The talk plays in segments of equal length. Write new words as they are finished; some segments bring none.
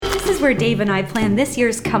where Dave and I plan this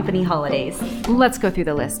year's company holidays. Let's go through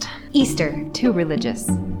the list. Easter. Too religious.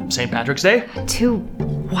 St. Patrick's Day? Too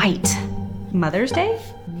white. Mother's Day?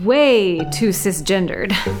 Way too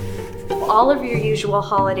cisgendered. All of your usual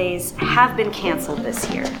holidays have been canceled this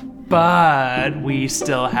year. But we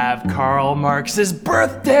still have Karl Marx's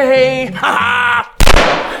birthday!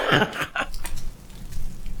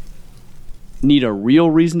 Need a real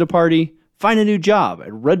reason to party? Find a new job at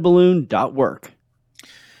redballoon.work.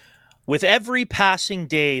 With every passing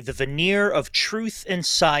day, the veneer of truth and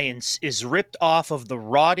science is ripped off of the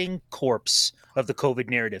rotting corpse of the COVID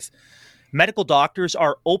narrative. Medical doctors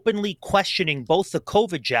are openly questioning both the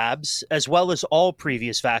COVID jabs as well as all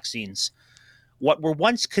previous vaccines. What were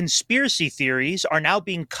once conspiracy theories are now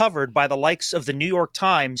being covered by the likes of the New York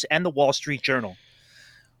Times and the Wall Street Journal.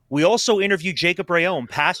 We also interviewed Jacob Rayom,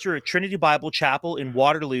 pastor at Trinity Bible Chapel in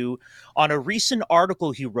Waterloo, on a recent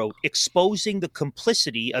article he wrote exposing the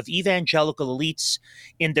complicity of evangelical elites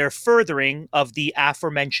in their furthering of the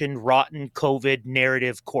aforementioned rotten COVID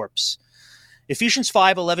narrative corpse. Ephesians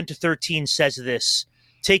 5:11-13 says this,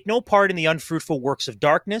 "Take no part in the unfruitful works of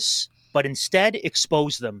darkness, but instead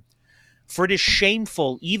expose them. For it is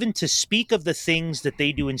shameful even to speak of the things that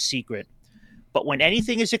they do in secret. But when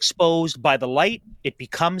anything is exposed by the light, it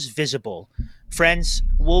becomes visible." Friends,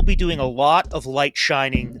 we'll be doing a lot of light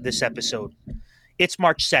shining this episode. It's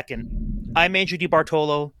March 2nd. I'm Andrew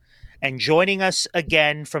DiBartolo, and joining us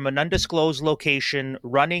again from an undisclosed location,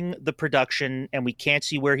 running the production, and we can't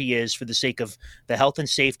see where he is for the sake of the health and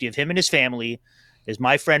safety of him and his family, is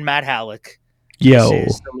my friend Matt Halleck. Yo.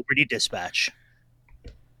 This is the Liberty Dispatch.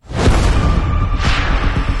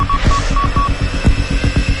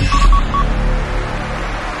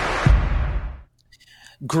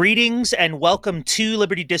 Greetings and welcome to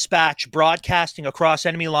Liberty Dispatch, broadcasting across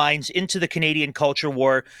enemy lines into the Canadian culture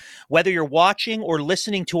war. Whether you're watching or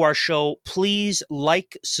listening to our show, please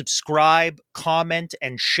like, subscribe, comment,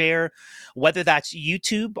 and share. Whether that's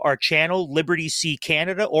YouTube, our channel, Liberty C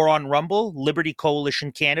Canada, or on Rumble, Liberty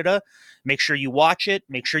Coalition Canada. Make sure you watch it,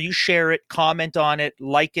 make sure you share it, comment on it,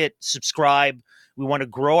 like it, subscribe. We want to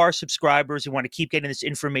grow our subscribers. We want to keep getting this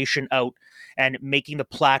information out and making the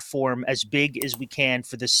platform as big as we can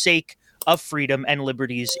for the sake of freedom and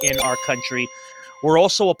liberties in our country. We're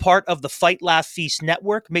also a part of the Fight, Laugh, Feast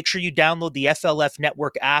network. Make sure you download the FLF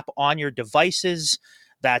network app on your devices.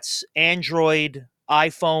 That's Android,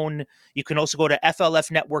 iPhone. You can also go to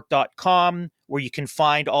flfnetwork.com where you can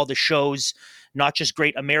find all the shows, not just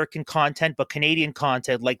great American content, but Canadian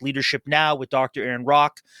content like Leadership Now with Dr. Aaron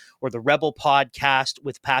Rock, or the Rebel Podcast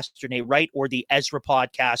with Pastor Nate Wright, or the Ezra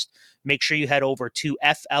Podcast. Make sure you head over to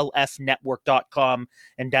flfnetwork.com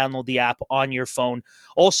and download the app on your phone.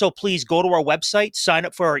 Also, please go to our website, sign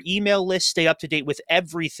up for our email list, stay up to date with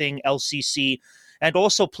everything LCC, and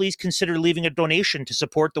also please consider leaving a donation to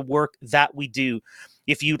support the work that we do.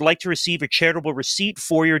 If you'd like to receive a charitable receipt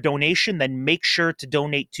for your donation, then make sure to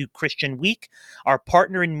donate to Christian Week, our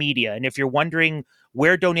partner in media. And if you're wondering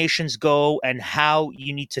where donations go and how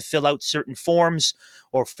you need to fill out certain forms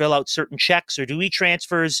or fill out certain checks or do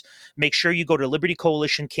e-transfers, make sure you go to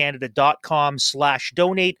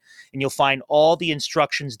libertycoalitioncanada.com/donate, and you'll find all the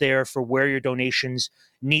instructions there for where your donations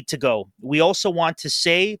need to go. We also want to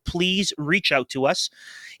say, please reach out to us.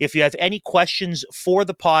 If you have any questions for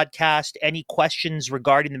the podcast, any questions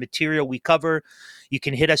regarding the material we cover, you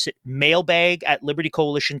can hit us at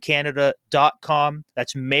mailbag@libertycoalitioncanada.com.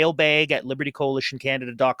 That's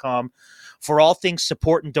mailbag@libertycoalitioncanada.com. For all things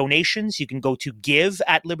support and donations, you can go to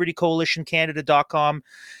give@libertycoalitioncanada.com.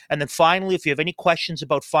 And then finally, if you have any questions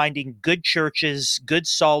about finding good churches, good,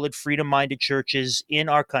 solid, freedom-minded churches in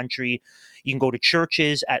our country, you can go to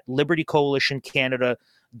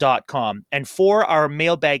churches@libertycoalitioncanada.com. And for our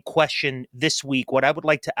mailbag question this week, what I would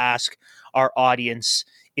like to ask our audience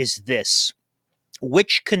is this.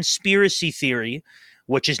 Which conspiracy theory,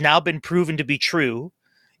 which has now been proven to be true,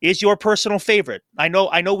 is your personal favorite? I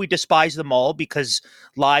know we despise them all because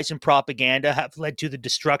lies and propaganda have led to the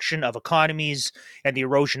destruction of economies and the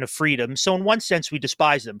erosion of freedom. So in one sense, we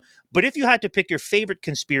despise them. But if you had to pick your favorite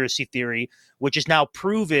conspiracy theory, which is now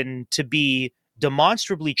proven to be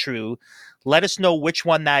demonstrably true, let us know which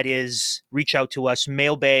one that is. Reach out to us,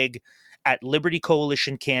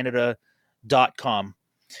 mailbag@libertycoalitioncanada.com.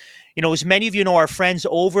 You know, as many of you know, our friends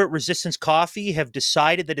over at Resistance Coffee have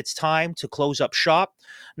decided that it's time to close up shop,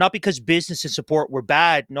 not because business and support were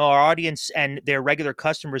bad. No, our audience and their regular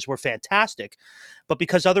customers were fantastic, but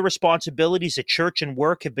because other responsibilities at church and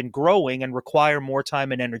work have been growing and require more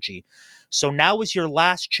time and energy. So now is your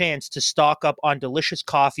last chance to stock up on delicious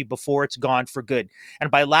coffee before it's gone for good. And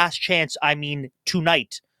by last chance, I mean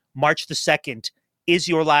tonight, March the 2nd, is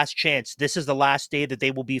your last chance. This is the last day that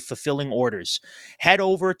they will be fulfilling orders. Head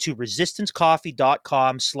over to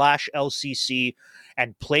resistancecoffee.com/LCC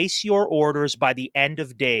and place your orders by the end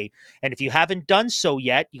of day. And if you haven't done so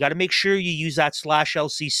yet, you got to make sure you use that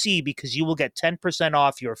 /LCC because you will get 10%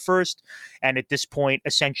 off your first and at this point,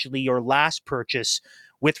 essentially your last purchase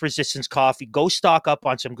with Resistance Coffee. Go stock up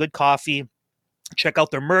on some good coffee. Check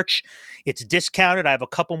out their merch. It's discounted. I have a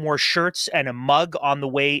couple more shirts and a mug on the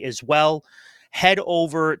way as well. Head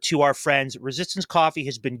over to our friends. Resistance Coffee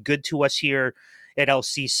has been good to us here at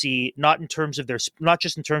LCC, not just in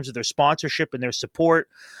terms of their sponsorship and their support,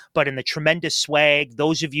 but in the tremendous swag.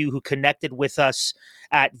 Those of you who connected with us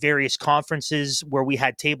at various conferences where we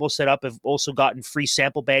had tables set up have also gotten free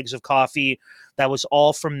sample bags of coffee. That was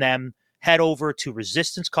all from them. Head over to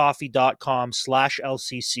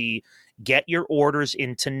resistancecoffee.com/LCC. Get your orders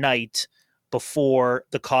in tonight before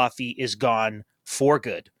the coffee is gone for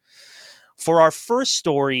good. For our first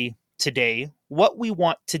story today, what we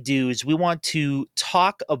want to do is we want to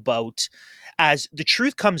talk about, as the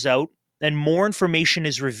truth comes out and more information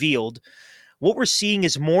is revealed, what we're seeing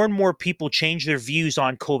is more and more people change their views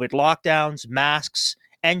on COVID lockdowns, masks,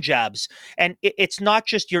 and jabs. And it's not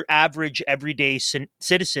just your average everyday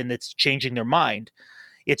citizen that's changing their mind.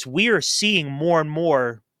 We are seeing more and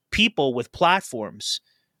more people with platforms,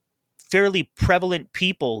 fairly prevalent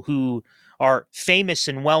people who are famous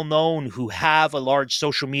and well-known, who have a large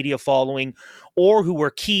social media following, or who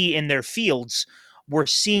are key in their fields. We're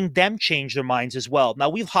seeing them change their minds as well. Now,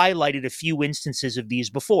 we've highlighted a few instances of these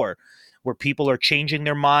before, where people are changing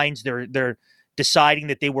their minds. They're deciding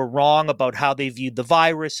that they were wrong about how they viewed the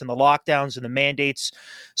virus and the lockdowns and the mandates.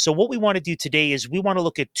 So what we want to do today is we want to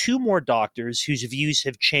look at two more doctors whose views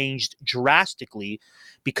have changed drastically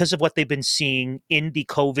because of what they've been seeing in the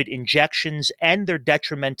COVID injections and their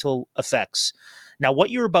detrimental effects. Now,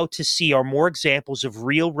 what you're about to see are more examples of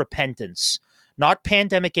real repentance, not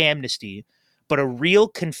pandemic amnesty, but a real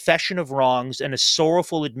confession of wrongs and a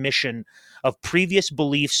sorrowful admission of previous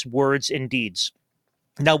beliefs, words, and deeds.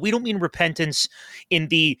 Now, we don't mean repentance in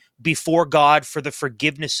the before God for the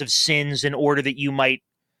forgiveness of sins in order that you might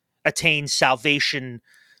attain salvation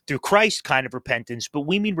through Christ kind of repentance, but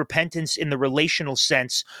we mean repentance in the relational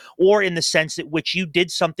sense, or in the sense at which you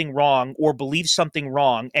did something wrong or believe something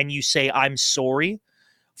wrong and you say, I'm sorry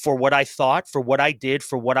for what I thought, for what I did,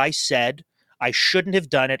 for what I said. I shouldn't have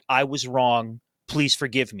done it. I was wrong. Please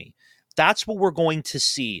forgive me. That's what we're going to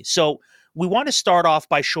see. So we want to start off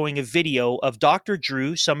by showing a video of Dr.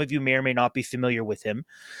 Drew. Some of you may or may not be familiar with him,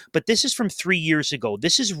 but this is from 3 years ago.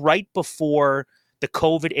 This is right before the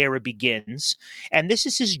COVID era begins, and this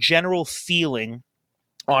is his general feeling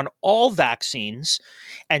on all vaccines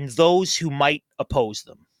and those who might oppose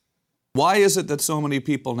them. Why is it that so many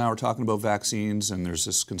people now are talking about vaccines and there's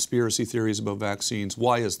this conspiracy theories about vaccines?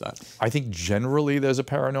 Why is that? I think generally there's a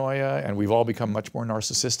paranoia, and we've all become much more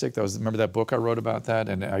narcissistic. Remember that book I wrote about that?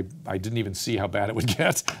 And I didn't even see how bad it would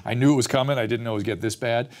get. I knew it was coming. I didn't know it would get this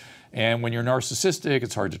bad. And when you're narcissistic,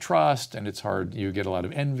 it's hard to trust, and it's hard. You get a lot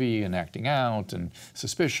of envy and acting out and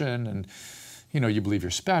suspicion, and you believe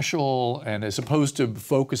you're special. And as opposed to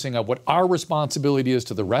focusing on what our responsibility is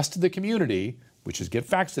to the rest of the community, which is get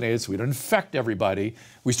vaccinated so we don't infect everybody,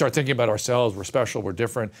 we start thinking about ourselves, we're special, we're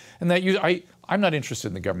different. And I'm not interested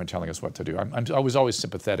in the government telling us what to do. I was always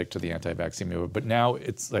sympathetic to the anti-vaccine movement, but now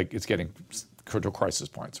it's getting to crisis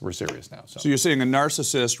points. We're serious now. So you're saying a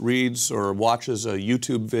narcissist reads or watches a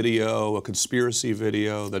YouTube video, a conspiracy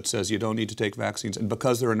video that says you don't need to take vaccines, and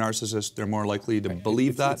because they're a narcissist, they're more likely to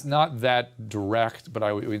believe that? It's not that direct, but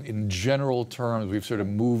in general terms, we've sort of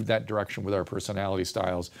moved that direction with our personality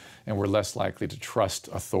styles, and we're less likely to trust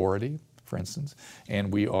authority, for instance,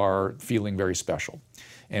 and we are feeling very special.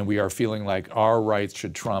 And we are feeling like our rights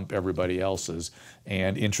should trump everybody else's.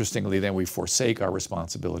 And interestingly, then we forsake our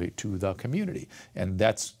responsibility to the community. And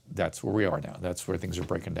that's where we are now. That's where things are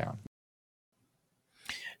breaking down.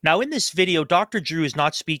 Now, in this video, Dr. Drew is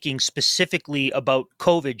not speaking specifically about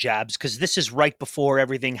COVID jabs because this is right before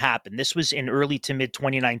everything happened. This was in early to mid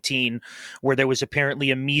 2019, where there was apparently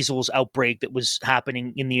a measles outbreak that was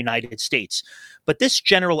happening in the United States. But this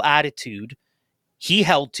general attitude he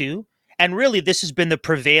held to, and really, this has been the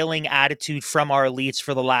prevailing attitude from our elites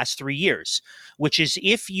for the last 3 years, which is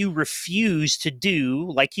if you refuse to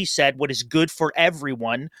do, like he said, what is good for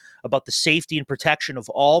everyone about the safety and protection of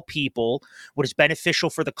all people, what is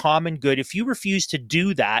beneficial for the common good, if you refuse to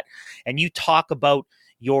do that and you talk about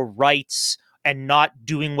your rights and not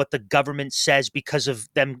doing what the government says because of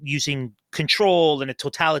them using control and a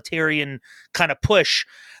totalitarian kind of push,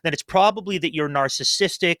 then it's probably that you're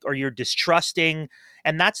narcissistic or you're distrusting.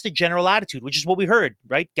 And that's the general attitude, which is what we heard,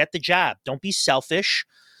 right? Get the jab. Don't be selfish.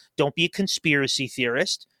 Don't be a conspiracy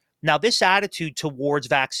theorist. Now, this attitude towards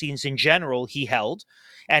vaccines in general, he held,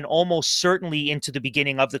 and almost certainly into the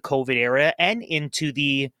beginning of the COVID era and into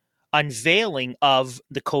the unveiling of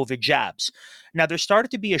the COVID jabs. Now, there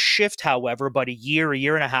started to be a shift, however, about a year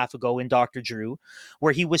and a half ago in Dr. Drew,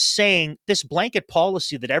 where he was saying this blanket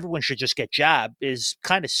policy that everyone should just get jabbed is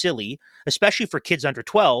kind of silly, especially for kids under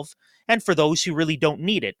 12 and for those who really don't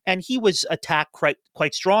need it. And he was attacked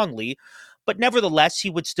quite strongly. But nevertheless, he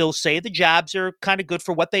would still say the jabs are kind of good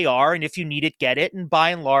for what they are. And if you need it, get it. And by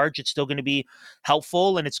and large, it's still going to be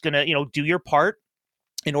helpful and it's going to, do your part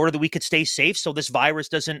in order that we could stay safe so this virus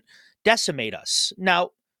doesn't decimate us. Now,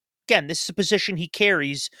 again, this is a position he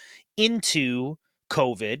carries into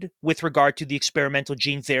COVID with regard to the experimental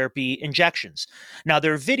gene therapy injections. Now,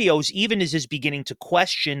 there are videos, even as he's beginning to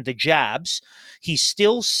question the jabs, he's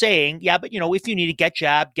still saying, yeah, but if you need to get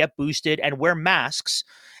jabbed, get boosted, and wear masks.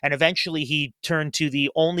 And eventually he turned to the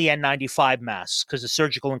only N95 masks because the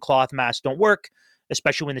surgical and cloth masks don't work,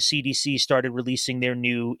 especially when the CDC started releasing their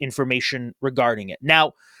new information regarding it.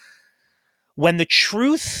 Now, when the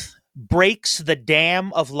truth breaks the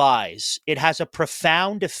dam of lies, it has a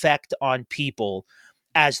profound effect on people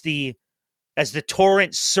as the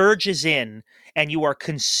torrent surges in and you are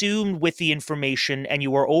consumed with the information and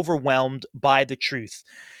you are overwhelmed by the truth.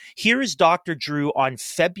 Here is Dr. Drew on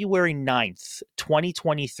February 9th,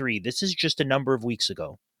 2023. This is just a number of weeks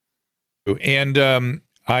ago. And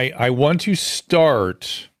I want to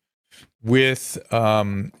start with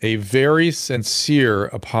a very sincere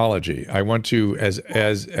apology. I want to, as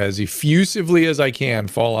effusively as I can,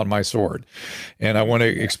 fall on my sword, and I want to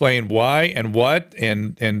explain why and what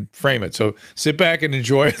and frame it. So sit back and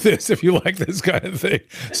enjoy this if you like this kind of thing.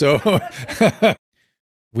 So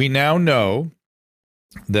we now know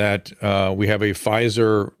that we have a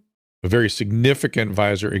very significant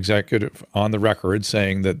Pfizer executive on the record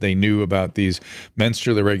saying that they knew about these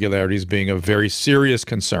menstrual irregularities being a very serious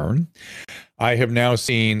concern. I have now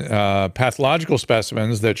seen pathological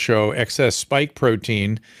specimens that show excess spike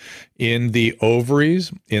protein in the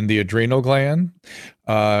ovaries, in the adrenal gland.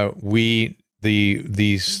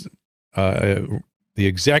 The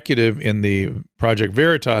executive in the Project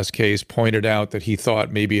Veritas case pointed out that he thought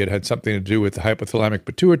maybe it had something to do with the hypothalamic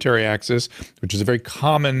pituitary axis, which is a very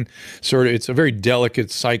common it's a very delicate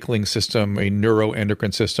cycling system, a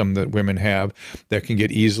neuroendocrine system that women have that can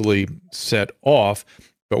get easily set off.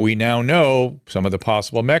 But we now know some of the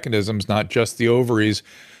possible mechanisms, not just the ovaries,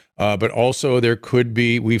 but also there could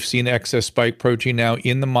be, we've seen excess spike protein now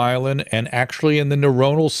in the myelin and actually in the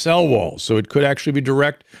neuronal cell wall. So it could actually be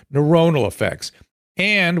direct neuronal effects.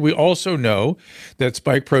 And we also know that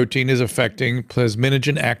spike protein is affecting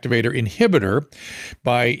plasminogen activator inhibitor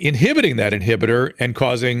by inhibiting that inhibitor and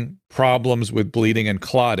causing problems with bleeding and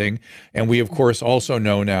clotting. And we, of course, also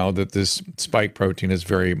know now that this spike protein is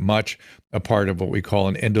very much a part of what we call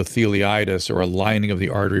an endotheliitis, or a lining of the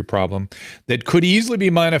artery problem that could easily be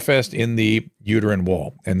manifest in the uterine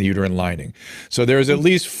wall and the uterine lining. So there's at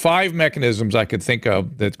least 5 mechanisms I could think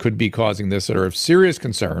of that could be causing this that are of serious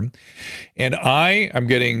concern. And I am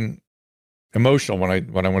getting emotional when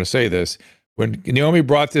I want to say this. When Naomi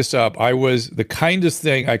brought this up, the kindest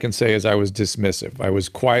thing I can say is I was dismissive. I was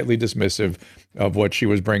quietly dismissive of what she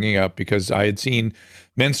was bringing up because I had seen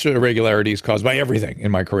menstrual irregularities caused by everything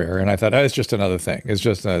in my career. And I thought, it's just another thing. It's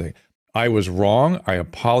just another thing. I was wrong. I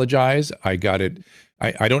apologize. I got it.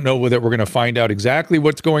 I don't know whether we're going to find out exactly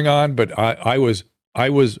what's going on, but I was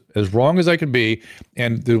as wrong as I could be.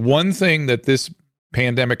 And the one thing that this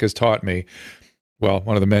pandemic has taught me, well,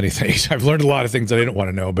 one of the many things, I've learned a lot of things that I didn't want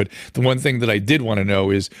to know, but the one thing that I did want to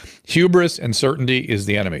know is hubris and certainty is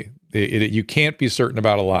the enemy. You can't be certain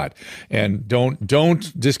about a lot, and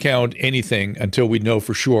don't discount anything until we know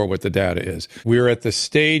for sure what the data is. We're at the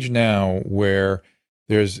stage now where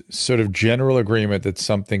there's sort of general agreement that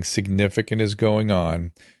something significant is going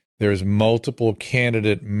on. There's multiple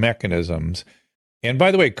candidate mechanisms. And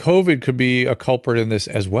by the way, COVID could be a culprit in this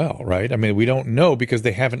as well, right? I mean, we don't know because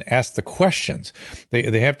they haven't asked the questions.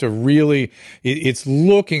 They have to really, it's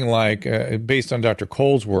looking like, based on Dr.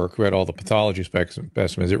 Cole's work, who had all the pathology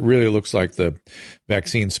specimens, it really looks like the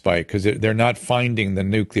vaccine spike because they're not finding the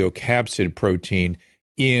nucleocapsid protein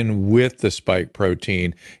in with the spike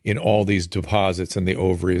protein in all these deposits in the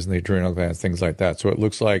ovaries and the adrenal glands, things like that. So it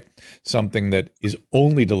looks like something that is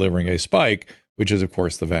only delivering a spike, which is, of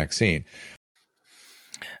course, the vaccine.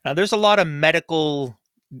 Now, there's a lot of medical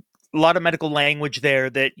a lot of medical language there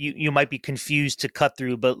that you might be confused to cut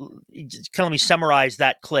through, but let me summarize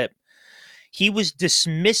that clip. He was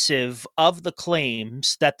dismissive of the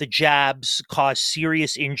claims that the jabs cause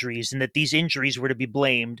serious injuries and that these injuries were to be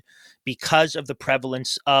blamed because of the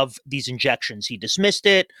prevalence of these injections. He dismissed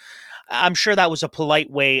it. I'm sure that was a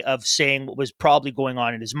polite way of saying what was probably going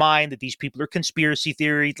on in his mind, that these people are conspiracy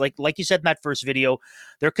theories. Like you said in that first video,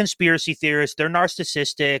 they're conspiracy theorists, they're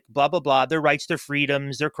narcissistic, blah, blah, blah, their rights, their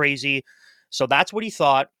freedoms, they're crazy. So that's what he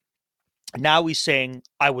thought. Now he's saying,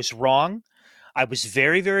 I was wrong. I was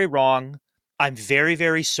very, very wrong. I'm very,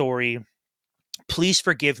 very sorry. Please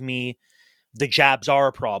forgive me. The jabs are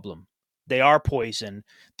a problem. They are poison.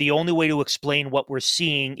 The only way to explain what we're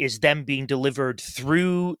seeing is them being delivered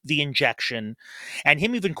through the injection. And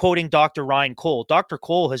him even quoting Dr. Ryan Cole. Dr.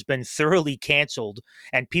 Cole has been thoroughly canceled,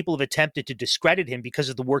 and people have attempted to discredit him because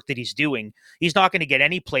of the work that he's doing. He's not going to get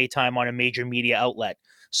any playtime on a major media outlet.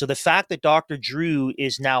 So the fact that Dr. Drew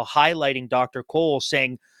is now highlighting Dr. Cole,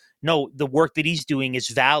 saying, no, the work that he's doing is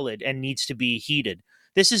valid and needs to be heeded.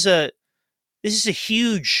 This is a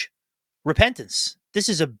huge repentance. This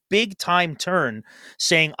is a big time turn,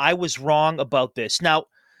 saying I was wrong about this. Now,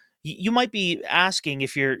 you might be asking,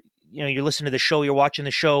 if you're listening to the show, you're watching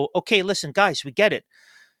the show. Okay, listen, guys, we get it.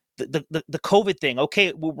 The COVID thing.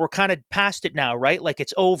 Okay, we're kind of past it now, right? Like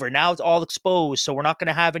it's over. Now it's all exposed. So we're not going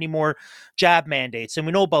to have any more jab mandates. And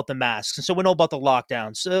we know about the masks. And so we know about the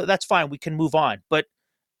lockdowns. So that's fine. We can move on. But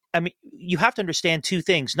I mean, you have to understand two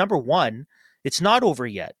things. Number one, it's not over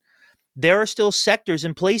yet. There are still sectors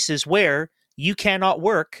and places where you cannot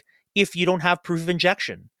work if you don't have proof of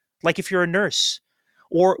injection. Like if you're a nurse,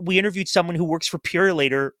 or we interviewed someone who works for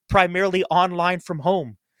Purolator primarily online from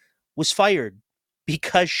home, was fired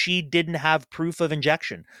because she didn't have proof of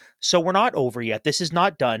injection. So we're not over yet. This is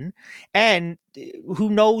not done. And who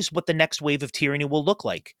knows what the next wave of tyranny will look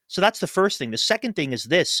like. So that's the first thing. The second thing is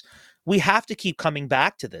this. We have to keep coming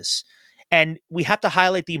back to this. And we have to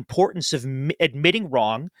highlight the importance of admitting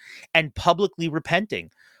wrong and publicly repenting,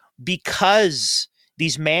 because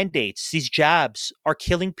these mandates, these jabs are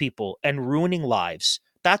killing people and ruining lives.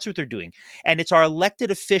 That's what they're doing. And it's our elected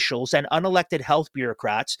officials and unelected health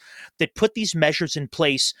bureaucrats that put these measures in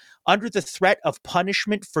place under the threat of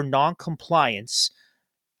punishment for noncompliance,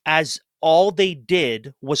 as all they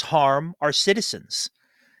did was harm our citizens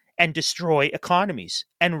and destroy economies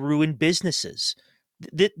and ruin businesses.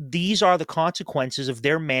 These are the consequences of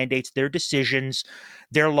their mandates, their decisions,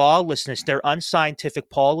 their lawlessness, their unscientific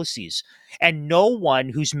policies. And no one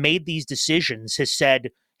who's made these decisions has said,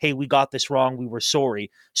 hey, we got this wrong, we were sorry.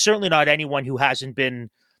 Certainly not anyone who hasn't been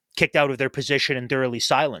kicked out of their position and thoroughly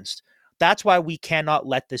silenced. That's why we cannot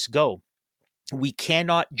let this go. We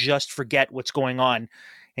cannot just forget what's going on.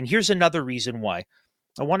 And here's another reason why.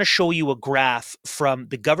 I want to show you a graph from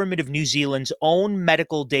the government of New Zealand's own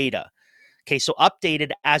medical data. Okay, so updated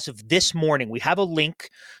as of this morning. We have a link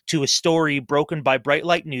to a story broken by Bright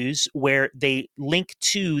Light News where they link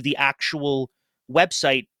to the actual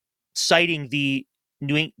website citing the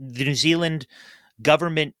New Zealand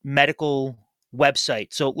government medical website.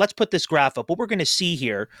 So let's put this graph up. What we're going to see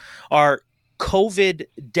here are COVID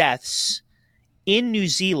deaths in New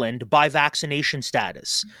Zealand by vaccination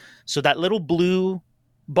status. So that little blue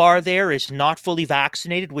bar there is not fully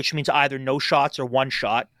vaccinated, which means either no shots or one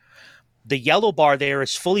shot. The yellow bar there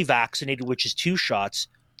is fully vaccinated, which is 2 shots.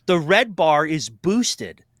 The red bar is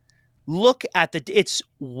boosted. Look at it's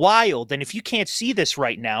wild. And if you can't see this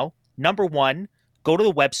right now, number one, go to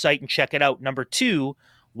the website and check it out. Number two,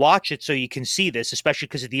 watch it so you can see this, especially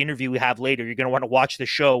because of the interview we have later. You're going to want to watch the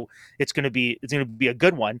show. It's going to be a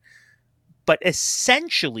good one. But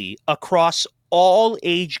essentially, across all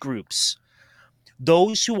age groups,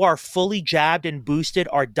 those who are fully jabbed and boosted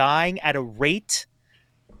are dying at a rate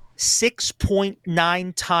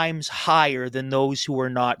 6.9 times higher than those who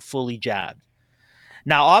are not fully jabbed.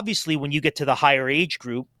 Now, obviously, when you get to the higher age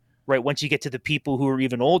group, right, once you get to the people who are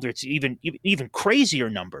even older, it's even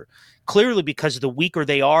crazier number. Clearly, because the weaker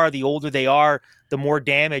they are, the older they are, the more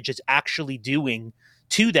damage it's actually doing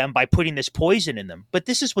to them by putting this poison in them. But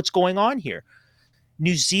this is what's going on here.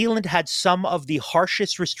 New Zealand had some of the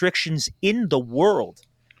harshest restrictions in the world.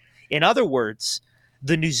 In other words,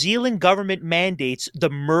 the New Zealand government mandates the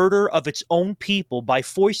murder of its own people by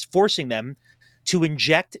forcing them to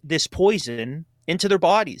inject this poison into their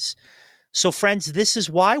bodies. So, friends, this is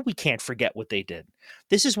why we can't forget what they did.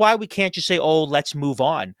 This is why we can't just say, oh, let's move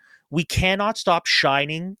on. We cannot stop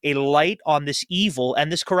shining a light on this evil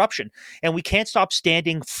and this corruption. And we can't stop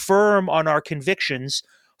standing firm on our convictions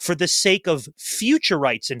for the sake of future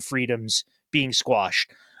rights and freedoms being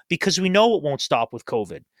squashed, because we know it won't stop with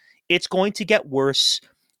COVID. It's going to get worse.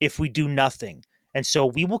 if we do nothing. And so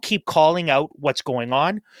we will keep calling out what's going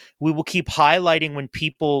on. We will keep highlighting when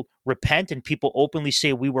people repent and people openly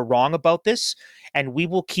say we were wrong about this. And we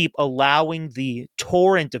will keep allowing the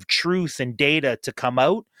torrent of truth and data to come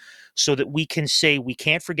out so that we can say we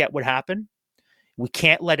can't forget what happened. We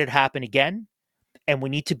can't let it happen again. And we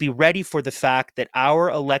need to be ready for the fact that our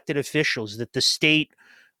elected officials, that the state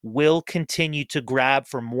will continue to grab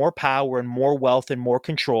for more power and more wealth and more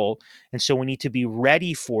control. And so we need to be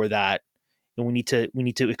ready for that. And we need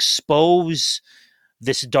to expose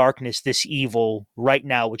this darkness, this evil right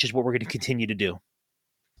now, which is what we're going to continue to do.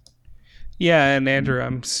 Yeah, and Andrew,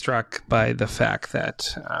 I'm struck by the fact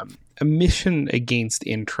that a mission against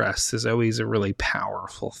interests is always a really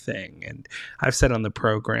powerful thing. And I've said on the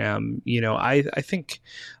program, I think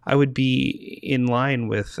I would be in line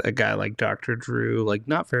with a guy like Dr. Drew, like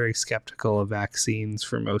not very skeptical of vaccines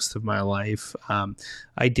for most of my life.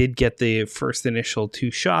 I did get the first initial 2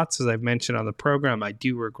 shots, as I've mentioned on the program. I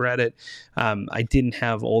do regret it. I didn't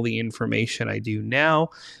have all the information I do now,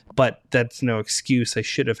 but that's no excuse. I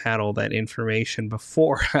should have had all that information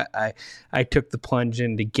before I took the plunge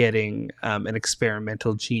into getting an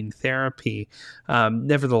experimental gene therapy.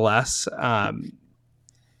 Nevertheless,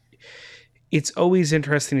 it's always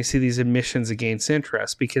interesting to see these admissions against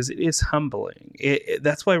interest because it is humbling.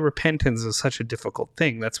 That's why repentance is such a difficult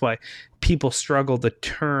thing. That's why people struggle to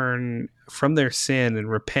turn from their sin and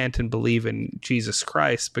repent and believe in Jesus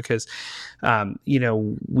Christ because,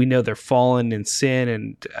 we know they're fallen in sin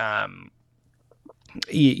and,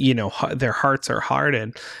 their hearts are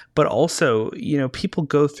hardened, but also, people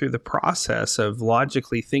go through the process of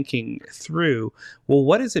logically thinking through, well,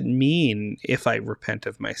 what does it mean if I repent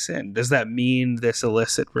of my sin? Does that mean this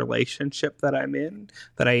illicit relationship that I'm in,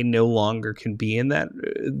 that I no longer can be in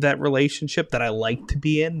that relationship that I like to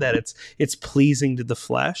be in, that it's pleasing to the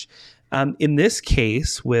flesh? In this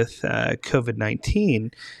case with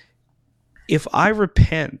COVID-19, if I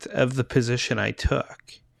repent of the position I took,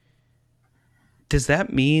 does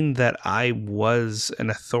that mean that I was an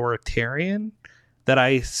authoritarian? That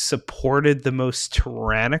I supported the most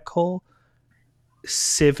tyrannical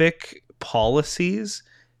civic policies,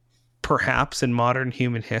 perhaps in modern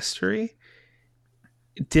human history?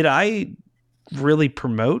 Did I really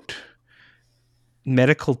promote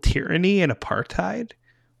medical tyranny and apartheid?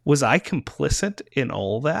 Was I complicit in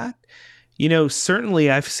all that?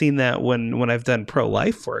 Certainly I've seen that when I've done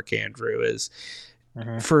pro-life work, Andrew, is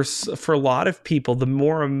for a lot of people, the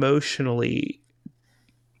more emotionally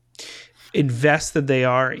invested they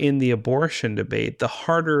are in the abortion debate, the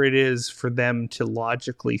harder it is for them to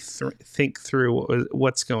logically think through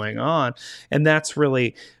what's going on. And that's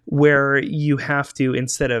really where you have to,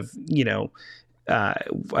 instead of,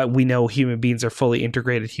 we know human beings are fully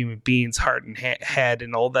integrated human beings, heart and head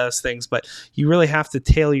and all those things, but you really have to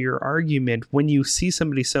tailor your argument when you see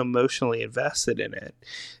somebody so emotionally invested in it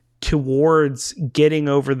towards getting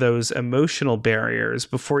over those emotional barriers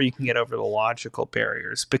before you can get over the logical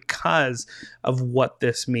barriers because of what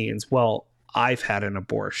this means. Well, I've had an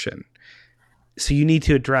abortion. So you need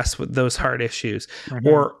to address those hard issues.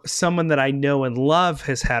 Or someone that I know and love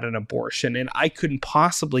has had an abortion and I couldn't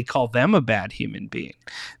possibly call them a bad human being.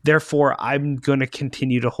 Therefore, I'm going to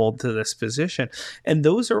continue to hold to this position. And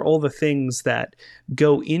those are all the things that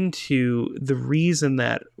go into the reason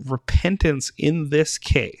that repentance in this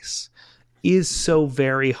case is so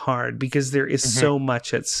very hard, because there is so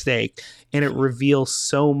much at stake and it reveals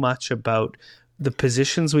so much about the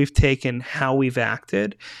positions we've taken, how we've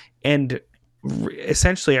acted, and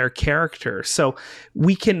essentially our character. So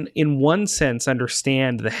we can, in one sense,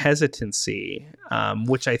 understand the hesitancy,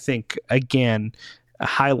 which I think, again,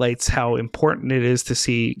 highlights how important it is to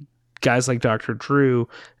see guys like Dr. Drew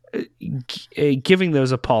giving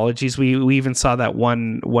those apologies. We even saw that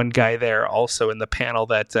one guy there also in the panel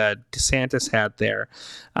that DeSantis had there,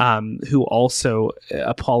 who also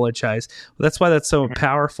apologized. That's why that's so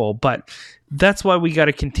powerful. But that's why we got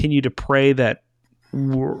to continue to pray that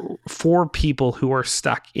for people who are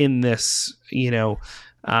stuck in this,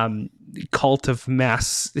 cult of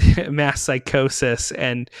mass psychosis.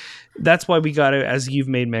 And that's why we got to, as you've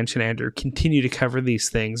made mention, Andrew, continue to cover these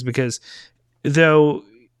things, because though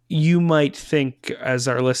you might think, as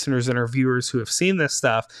our listeners and our viewers who have seen this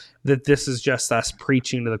stuff, that this is just us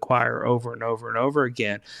preaching to the choir over and over and over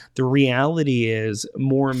again, the reality is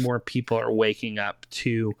more and more people are waking up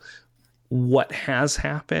to what has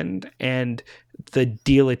happened and the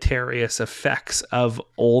deleterious effects of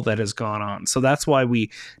all that has gone on. So that's why we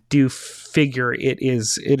do figure it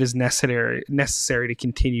is necessary to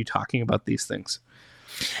continue talking about these things.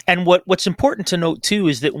 And what's important to note too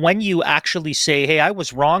is that when you actually say, "Hey, I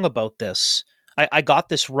was wrong about this. I got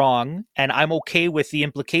this wrong, and I'm okay with the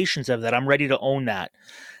implications of that. I'm ready to own that.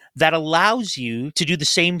 That allows you to do the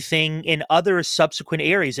same thing in other subsequent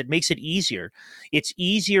areas. It makes it easier. It's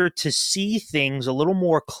easier to see things a little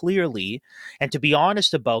more clearly and to be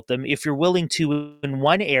honest about them if you're willing to, in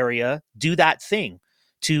one area, do that thing.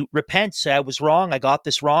 To repent, say, I was wrong, I got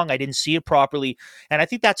this wrong, I didn't see it properly. And I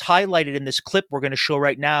think that's highlighted in this clip we're going to show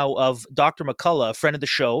right now of Dr. McCullough, a friend of the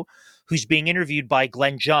show, who's being interviewed by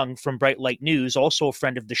Glenn Jung from Bright Light News, also a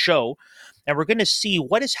friend of the show. And we're going to see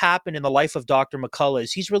what has happened in the life of Dr. McCullough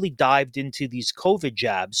as he's really dived into these COVID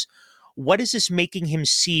jabs. What is this making him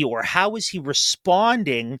see, or how is he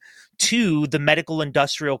responding to the medical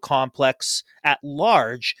industrial complex at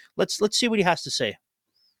large? Let's see what he has to say.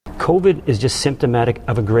 COVID is just symptomatic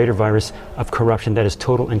of a greater virus of corruption that is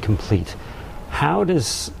total and complete. How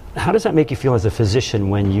does that make you feel as a physician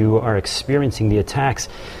when you are experiencing the attacks,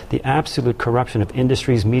 the absolute corruption of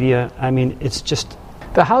industries, media? I mean, it's just...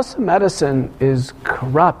 The House of Medicine is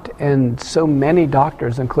corrupt, and so many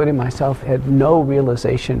doctors, including myself, had no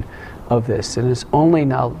realization of this. And it's only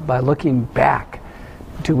now, by looking back,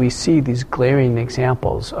 do we see these glaring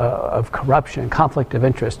examples of corruption, conflict of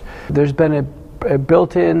interest. There's been a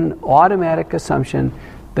built-in automatic assumption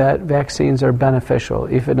that vaccines are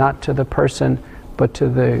beneficial, even not to the person, but to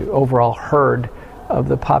the overall herd of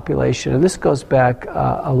the population. And this goes back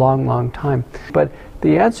a long, long time. But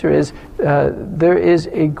the answer is there is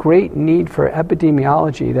a great need for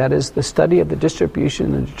epidemiology, that is the study of the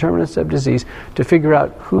distribution and determinants of disease, to figure out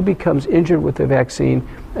who becomes injured with the vaccine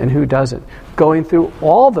and who doesn't. Going through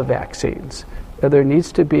all the vaccines, there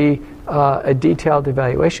needs to be a detailed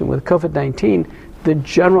evaluation. With COVID-19, the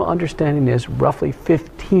general understanding is roughly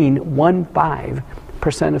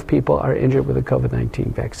 15% of people are injured with the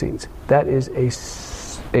COVID-19 vaccines. That is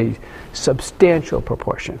a substantial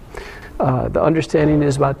proportion. The understanding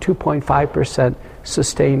is about 2.5%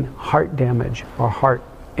 sustain heart damage or heart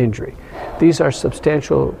injury. These are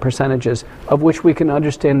substantial percentages of which we can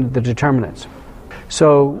understand the determinants.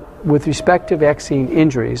 So with respect to vaccine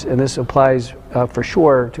injuries, and this applies for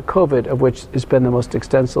sure to COVID, of which has been the most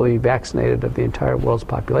extensively vaccinated of the entire world's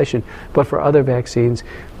population, but for other vaccines,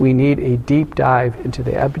 we need a deep dive into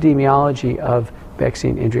the epidemiology of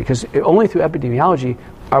vaccine injury, because only through epidemiology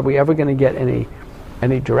are we ever going to get any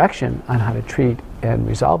direction on how to treat and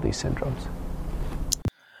resolve these syndromes.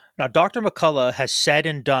 Now, Dr. McCullough has said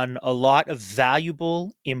and done a lot of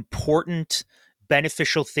valuable, important,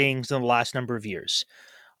 beneficial things in the last number of years.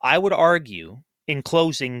 I would argue, in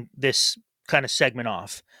closing this kind of segment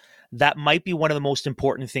off, that might be one of the most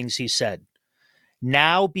important things he said.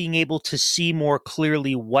 Now being able to see more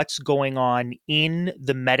clearly what's going on in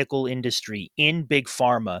the medical industry, in big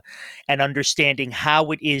pharma, and understanding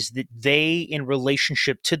how it is that they, in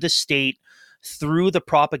relationship to the state, through the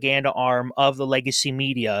propaganda arm of the legacy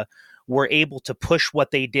media, were able to push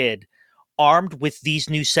what they did. Armed with these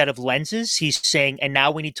new set of lenses, he's saying, and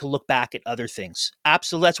now we need to look back at other things.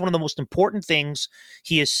 Absolutely. That's one of the most important things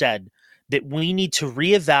he has said, that we need to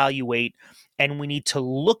reevaluate and we need to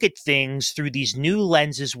look at things through these new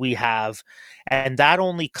lenses we have. And that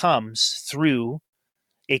only comes through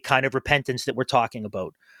a kind of repentance that we're talking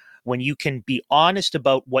about. When you can be honest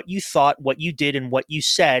about what you thought, what you did, and what you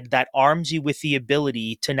said, that arms you with the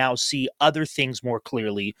ability to now see other things more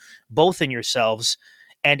clearly, both in yourselves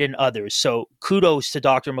and in others. So kudos to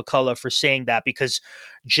Dr. McCullough for saying that, because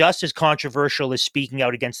just as controversial as speaking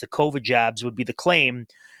out against the COVID jabs would be the claim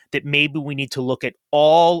that maybe we need to look at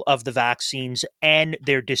all of the vaccines and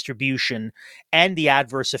their distribution and the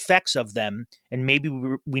adverse effects of them. And maybe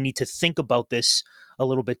we need to think about this a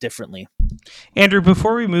little bit differently. Andrew,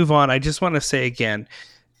 before we move on, I just want to say again,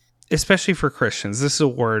 especially for Christians, this is a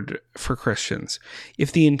word for Christians.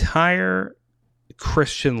 If the entire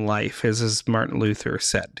Christian life, as Martin Luther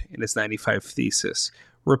said in his 95 Thesis,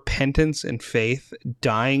 repentance and faith,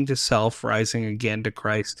 dying to self, rising again to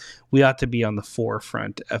Christ, we ought to be on the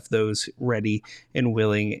forefront of those ready and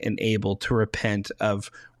willing and able to repent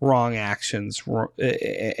of wrong actions,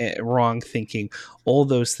 wrong thinking, all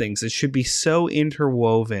those things. It should be so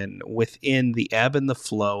interwoven within the ebb and the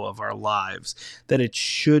flow of our lives that it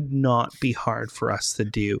should not be hard for us to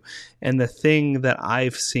do. And the thing that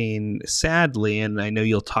I've seen, sadly, and I know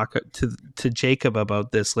you'll talk to Jacob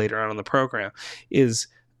about this later on in the program, is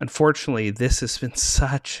unfortunately this has been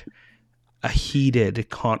such a heated,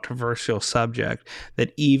 controversial subject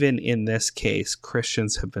that even in this case,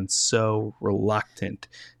 Christians have been so reluctant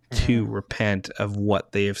to repent of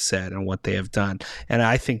what they have said and what they have done. And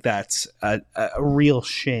I think that's a real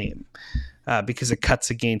shame because it cuts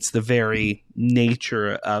against the very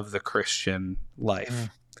nature of the Christian life.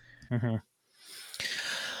 Mm-hmm.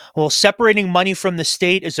 Well, separating money from the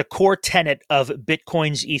state is a core tenet of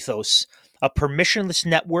Bitcoin's ethos, a permissionless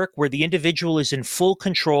network where the individual is in full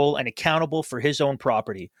control and accountable for his own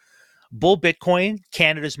property. Bull Bitcoin,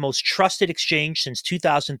 Canada's most trusted exchange since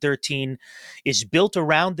 2013, is built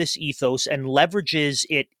around this ethos and leverages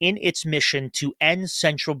it in its mission to end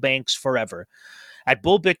central banks forever. At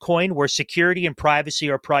Bull Bitcoin, where security and privacy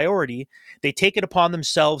are priority, they take it upon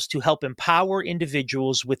themselves to help empower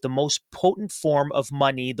individuals with the most potent form of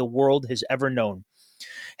money the world has ever known.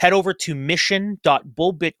 Head over to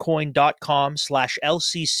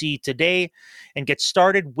mission.bullbitcoin.com/LCC today and get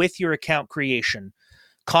started with your account creation.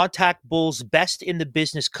 Contact Bull's best in the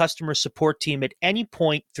business customer support team at any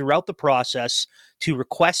point throughout the process to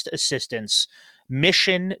request assistance.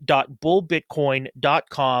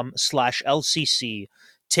 Mission.bullbitcoin.com/LCC.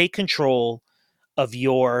 Take control of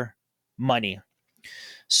your money.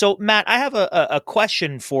 So, Matt, I have a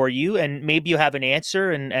question for you, and maybe you have an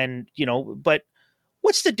answer, but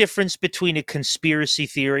what's the difference between a conspiracy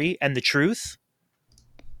theory and the truth?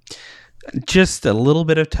 Just a little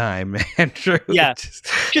bit of time, Andrew. Yeah,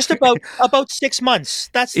 just about 6 months.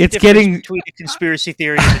 That's the It's difference getting- between a conspiracy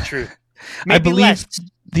theory and the truth. Maybe I believe, less.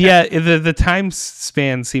 the time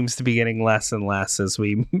span seems to be getting less and less as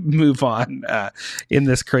we move on in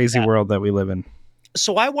this crazy world that we live in.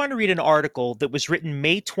 So I want to read an article that was written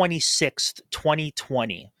May 26th,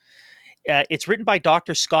 2020. It's written by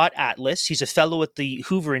Dr. Scott Atlas. He's a fellow at the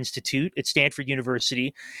Hoover Institute at Stanford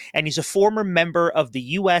University, and he's a former member of the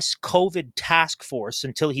U.S. COVID task force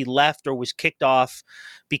until he left or was kicked off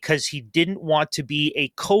because he didn't want to be a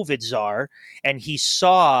COVID czar, and he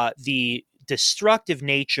saw the destructive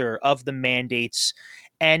nature of the mandates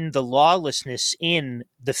and the lawlessness in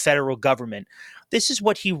the federal government. This is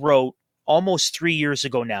what he wrote almost 3 years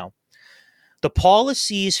ago now. The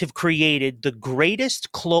policies have created the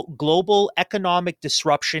greatest global economic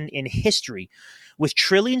disruption in history, with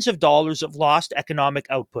trillions of dollars of lost economic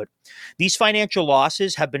output. These financial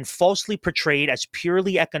losses have been falsely portrayed as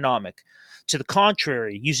purely economic. To the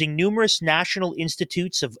contrary, using numerous National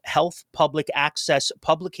Institutes of Health public access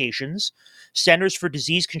publications, Centers for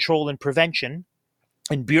Disease Control and Prevention,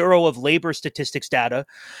 and Bureau of Labor Statistics data,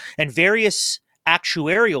 and various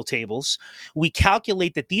actuarial tables, we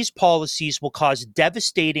calculate that these policies will cause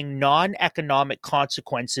devastating non-economic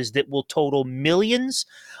consequences that will total millions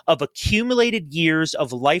of accumulated years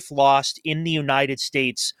of life lost in the United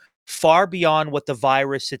States, far beyond what the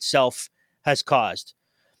virus itself has caused.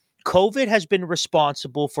 COVID has been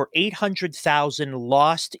responsible for 800,000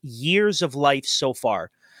 lost years of life so far.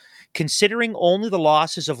 Considering only the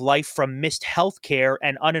losses of life from missed health care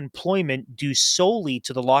and unemployment due solely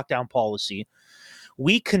to the lockdown policy,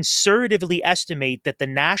 we conservatively estimate that the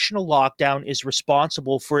national lockdown is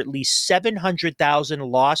responsible for at least 700,000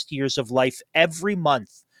 lost years of life every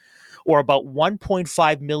month, or about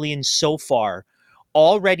 1.5 million so far,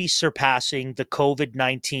 already surpassing the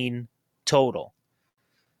COVID-19 total.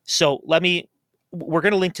 So we're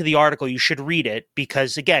going to link to the article. You should read it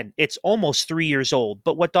because, again, it's almost 3 years old.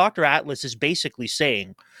 But what Dr. Atlas is basically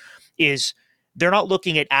saying is they're not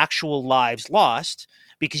looking at actual lives lost,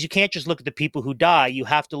 because you can't just look at the people who die. You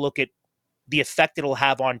have to look at the effect it'll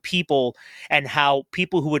have on people and how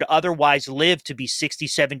people who would otherwise live to be 60,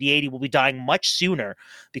 70, 80 will be dying much sooner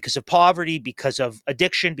because of poverty, because of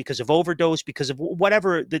addiction, because of overdose, because of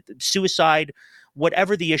whatever, the suicide,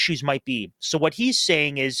 whatever the issues might be. So what he's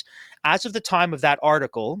saying is, as of the time of that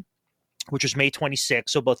article, which was May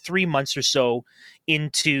 26, so about 3 months or so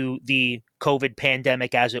into the COVID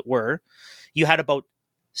pandemic, as it were, you had about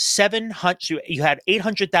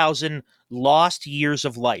 800,000 lost years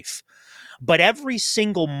of life. But every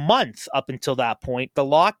single month up until that point, the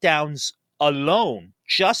lockdowns alone,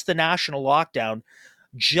 just the national lockdown,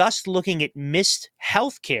 just looking at missed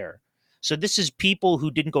health care. So this is people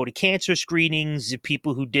who didn't go to cancer screenings,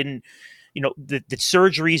 people who didn't, the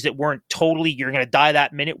surgeries that weren't totally, you're going to die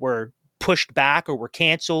that minute, were pushed back or were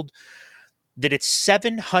canceled. That it's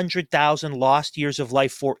 700,000 lost years of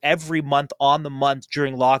life for every month on the month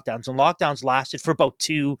during lockdowns. And lockdowns lasted for about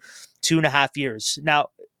 2.5 years. Now,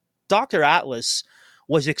 Dr. Atlas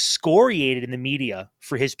was excoriated in the media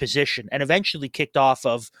for his position and eventually kicked off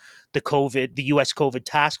of the U.S. COVID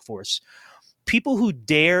task force. People who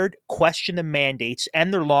dared question the mandates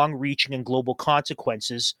and their long-reaching and global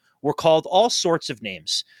consequences were called all sorts of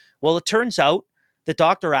names. Well, it turns out that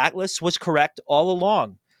Dr. Atlas was correct all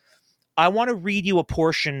along. I want to read you a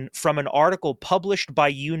portion from an article published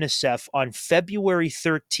by UNICEF on February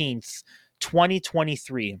 13th,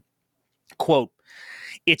 2023. Quote,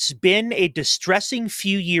 "It's been a distressing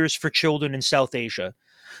few years for children in South Asia.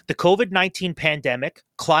 The COVID-19 pandemic,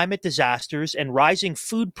 climate disasters, and rising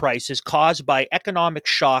food prices caused by economic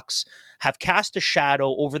shocks have cast a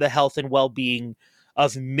shadow over the health and well-being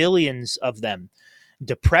of millions of them.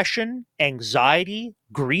 Depression, anxiety,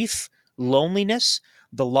 grief, loneliness,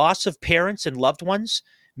 the loss of parents and loved ones,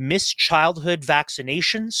 missed childhood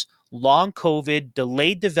vaccinations, long COVID,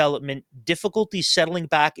 delayed development, difficulty settling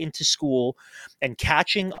back into school, and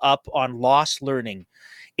catching up on lost learning.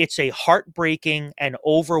 It's a heartbreaking and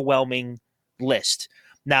overwhelming list.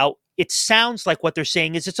 Now, it sounds like what they're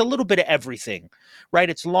saying is it's a little bit of everything, right?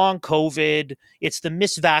 It's long COVID, it's the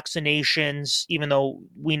missed vaccinations, even though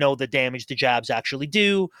we know the damage the jabs actually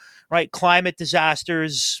do, right? Climate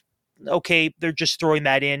disasters, okay, they're just throwing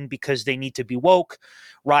that in because they need to be woke.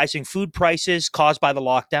 Rising food prices caused by the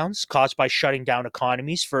lockdowns, caused by shutting down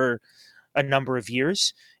economies for a number of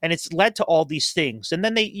years. And it's led to all these things. And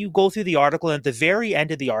then you go through the article, and at the very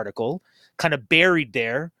end of the article, kind of buried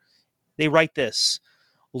there, they write this: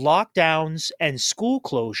 lockdowns and school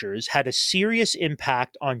closures had a serious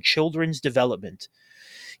impact on children's development.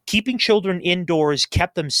 Keeping children indoors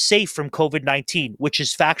kept them safe from COVID-19, which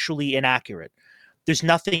is factually inaccurate. There's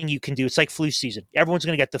nothing you can do. It's like flu season. Everyone's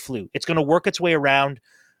going to get the flu. It's going to work its way around.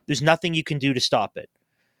 There's nothing you can do to stop it.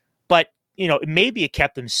 But, maybe it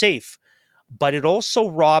kept them safe, but it also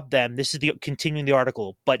robbed them. This is continuing the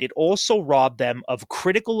article, but it also robbed them of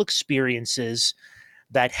critical experiences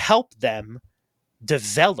that helped them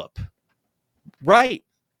develop. Right.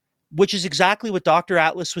 Which is exactly what Dr.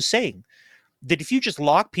 Atlas was saying, that if you just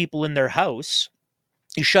lock people in their house,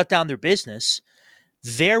 you shut down their business,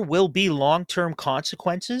 there will be long-term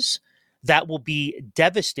consequences that will be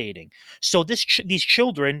devastating. So these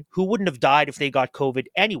children who wouldn't have died if they got COVID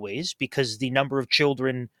anyways, because the number of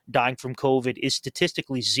children dying from COVID is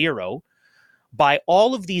statistically zero, by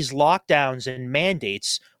all of these lockdowns and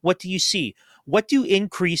mandates, what do you see? What do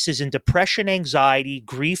increases in depression, anxiety,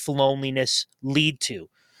 grief, loneliness lead to?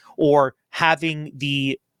 Or having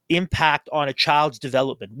the impact on a child's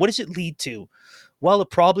development? What does it lead to? Well, it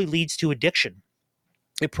probably leads to addiction.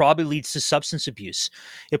 It probably leads to substance abuse.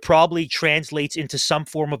 It probably translates into some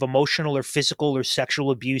form of emotional or physical or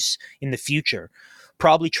sexual abuse in the future.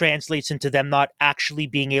 Probably translates into them not actually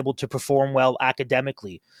being able to perform well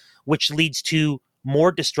academically, which leads to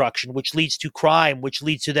more destruction, which leads to crime, which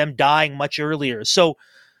leads to them dying much earlier. So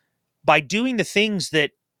by doing the things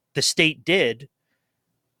that the state did,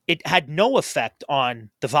 it had no effect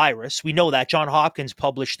on the virus. We know that. Johns Hopkins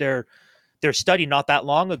published their study not that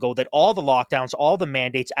long ago that all the lockdowns, all the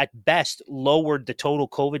mandates at best lowered the total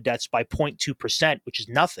COVID deaths by 0.2%, which is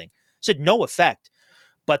nothing. It said no effect.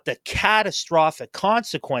 But the catastrophic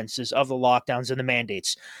consequences of the lockdowns and the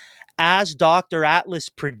mandates, as Dr. Atlas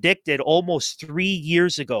predicted almost 3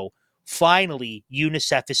 years ago, finally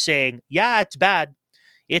UNICEF is saying, yeah, it's bad.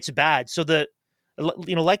 It's bad. So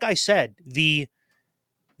like I said, the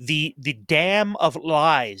dam of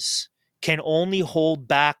lies can only hold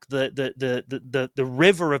back the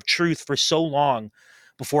river of truth for so long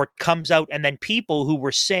before it comes out. And then people who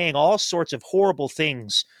were saying all sorts of horrible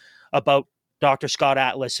things about Dr. Scott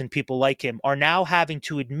Atlas and people like him are now having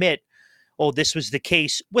to admit, oh, this was the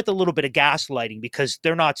case, with a little bit of gaslighting, because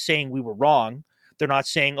they're not saying we were wrong. They're not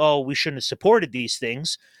saying, oh, we shouldn't have supported these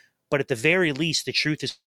things. But at the very least, the truth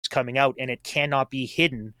is coming out, and it cannot be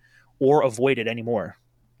hidden or avoided anymore.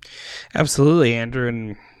 Absolutely, Andrew.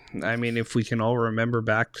 And I mean, if we can all remember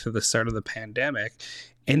back to the start of the pandemic,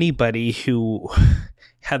 anybody who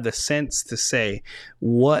had the sense to say,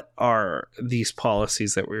 what are these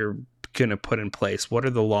policies that we're going to put in place? What are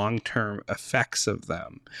the long-term effects of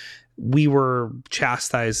them? We were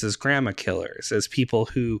chastised as grandma killers, as people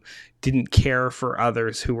who didn't care for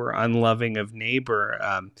others, who were unloving of neighbor.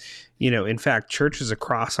 In fact, churches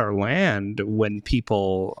across our land, when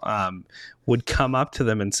people would come up to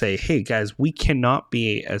them and say, hey, guys, we cannot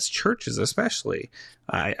be, as churches especially,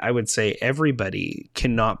 I would say everybody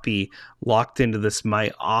cannot be locked into this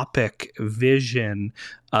myopic vision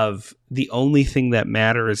of the only thing that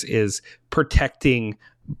matters is protecting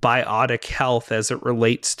biotic health as it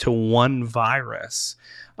relates to one virus,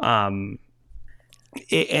 and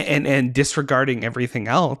disregarding everything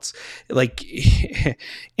else. Like,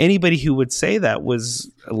 anybody who would say that was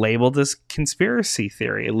labeled as conspiracy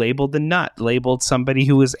theory, labeled a nut, labeled somebody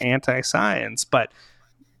who was anti-science. But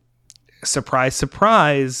surprise,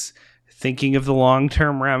 surprise, thinking of the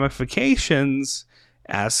long-term ramifications,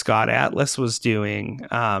 as Scott Atlas was doing,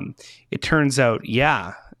 it turns out,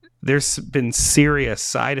 there's been serious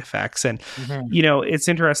side effects. And, it's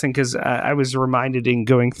interesting because I was reminded in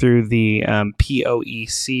going through the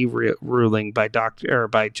POEC ruling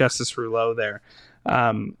by Justice Rouleau there.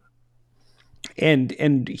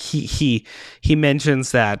 and he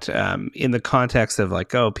mentions that in the context of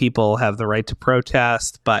like, oh, people have the right to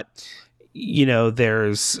protest, but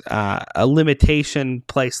there's a limitation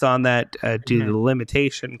placed on that due to the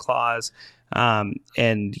limitation clause, and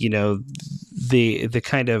the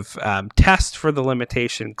kind of test for the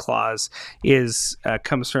limitation clause is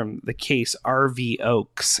comes from the case R.V.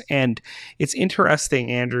 Oakes. And it's interesting,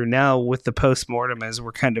 Andrew, now with the postmortem, as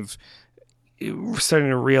we're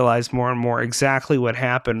starting to realize more and more exactly what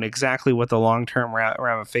happened, exactly what the long-term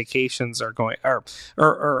ramifications are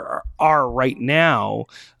right now.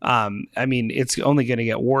 I mean, it's only going to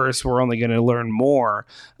get worse. We're only going to learn more.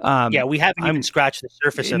 We haven't even scratched the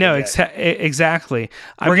surface of it. No, exactly.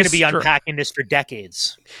 We're going to be unpacking this for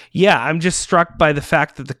decades. Yeah, I'm just struck by the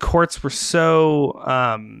fact that the courts were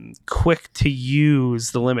so quick to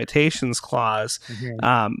use the limitations clause,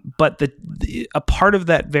 but a part of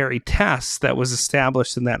that very test that was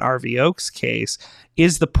established in that R.V. Oakes case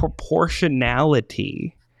is the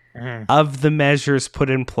proportionality of the measures put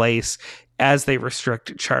in place as they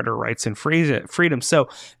restrict charter rights and freedom. So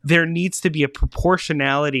there needs to be a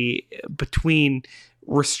proportionality between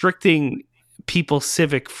restricting people's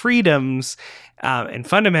civic freedoms and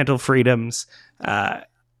fundamental freedoms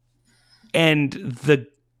and the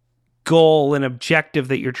goal and objective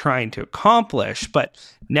that you're trying to accomplish. But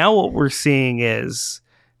now what we're seeing is,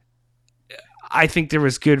 I think there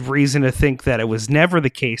was good reason to think that it was never the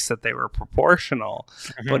case that they were proportional,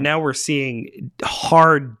 but now we're seeing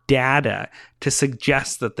hard data to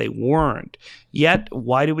suggest that they weren't. Yet,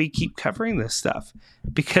 why do we keep covering this stuff?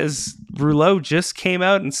 Because Rouleau just came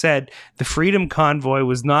out and said the Freedom Convoy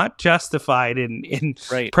was not justified in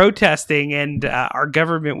protesting, and our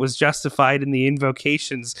government was justified in the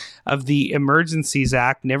invocations of the Emergencies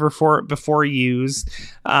Act, never before used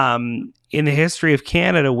in the history of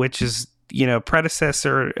Canada, which is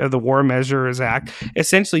predecessor of the War Measures Act.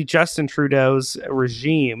 Essentially, Justin Trudeau's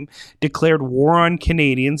regime declared war on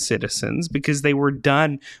Canadian citizens because they were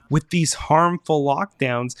done with these harmful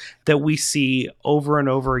lockdowns that we see over and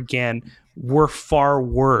over again were far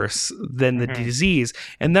worse than the disease.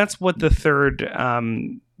 And that's what the third,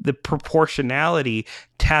 the proportionality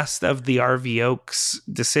test of the R.V. Oakes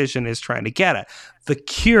decision is trying to get at. The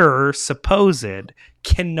cure, supposed,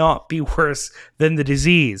 cannot be worse than the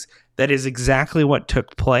disease. That is exactly what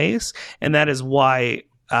took place, and that is why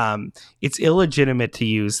it's illegitimate to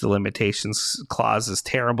use the limitations clause, as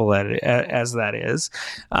terrible as that is.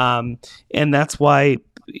 And that's why,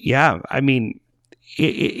 I mean,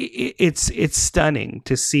 it's stunning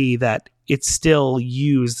to see that it's still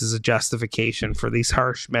used as a justification for these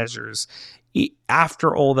harsh measures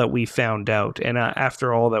after all that we found out and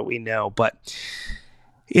after all that we know. But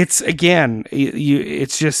it's, again,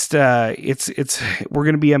 it's just we're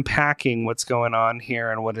going to be unpacking what's going on here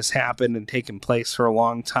and what has happened and taken place for a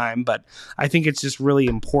long time. But I think it's just really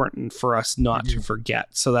important for us not to forget.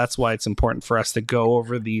 So that's why it's important for us to go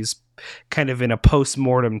over these kind of in a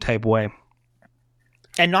post-mortem type way.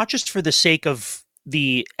 And not just for the sake of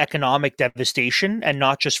the economic devastation and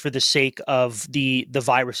not just for the sake of the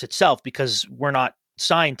virus itself, because we're not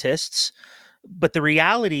scientists. But the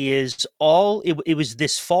reality is it was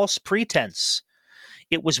this false pretense.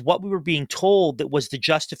 It was what we were being told that was the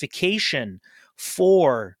justification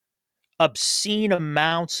for obscene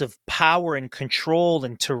amounts of power and control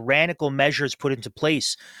and tyrannical measures put into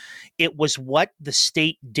place. It was what the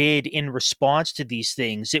state did in response to these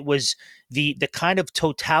things. It was the kind of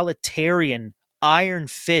totalitarian iron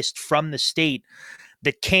fist from the state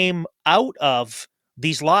that came out of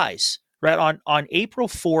these lies. Right on April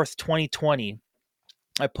 4th, 2020,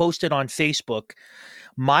 I posted on Facebook,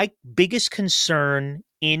 my biggest concern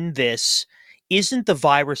in this isn't the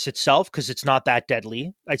virus itself, because it's not that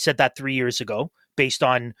deadly. I said that 3 years ago, based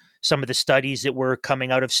on some of the studies that were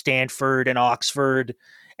coming out of Stanford and Oxford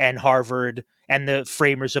and Harvard and the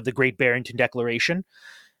framers of the Great Barrington Declaration.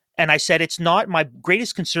 And I said, it's not, my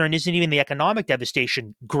greatest concern isn't even the economic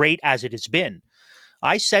devastation, great as it has been.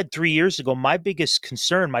 I said 3 years ago, my biggest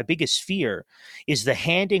concern, my biggest fear is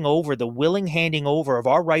the willing handing over of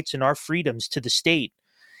our rights and our freedoms to the state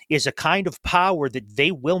is a kind of power that they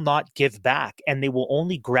will not give back, and they will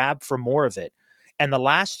only grab for more of it. And the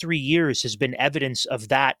last 3 years has been evidence of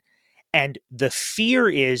that. And the fear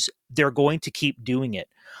is they're going to keep doing it.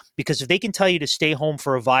 Because if they can tell you to stay home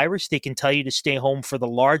for a virus, they can tell you to stay home for the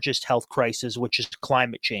largest health crisis, which is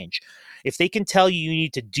climate change. If they can tell you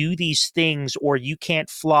need to do these things, or you can't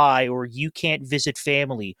fly, or you can't visit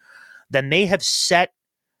family, then they have set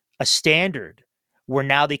a standard where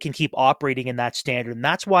now they can keep operating in that standard. And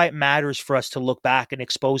that's why it matters for us to look back and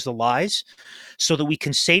expose the lies so that we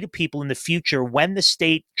can say to people in the future, when the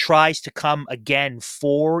state tries to come again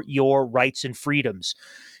for your rights and freedoms,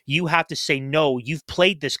 you have to say, no, you've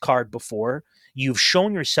played this card before. You've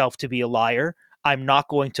shown yourself to be a liar. I'm not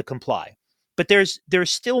going to comply. But there's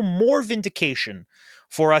still more vindication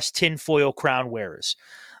for us tinfoil crown wearers.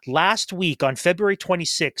 Last week on February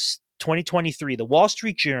 26, 2023, the Wall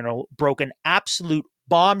Street Journal broke an absolute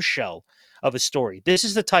bombshell of a story. This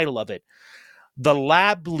is the title of it. The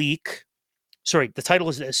title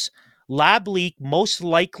is this: Lab Leak Most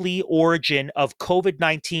Likely Origin of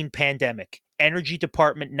COVID-19 Pandemic. Energy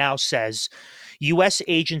Department now says U.S.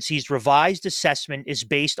 agency's revised assessment is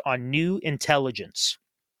based on new intelligence.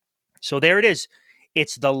 So there it is.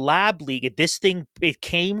 It's the lab leak. This thing, it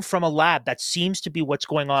came from a lab. That seems to be what's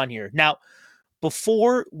going on here. Now,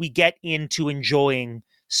 before we get into enjoying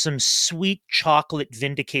some sweet chocolate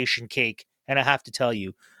vindication cake, and I have to tell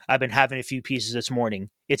you, I've been having a few pieces this morning.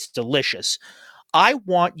 It's delicious. I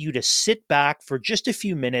want you to sit back for just a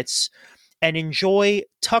few minutes and enjoy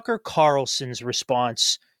Tucker Carlson's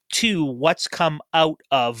response to what's come out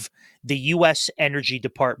of the U.S. Energy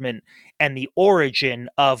Department and the origin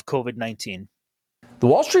of COVID-19. The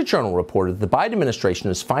Wall Street Journal reported the Biden administration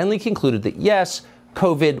has finally concluded that, yes,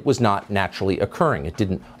 COVID was not naturally occurring. It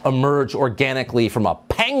didn't emerge organically from a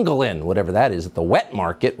pangolin, whatever that is, at the wet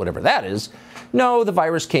market, whatever that is. No, the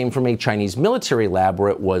virus came from a Chinese military lab where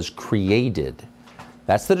it was created.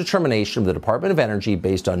 That's the determination of the Department of Energy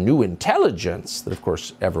based on new intelligence that, of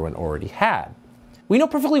course, everyone already had. We know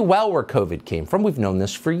perfectly well where COVID came from. We've known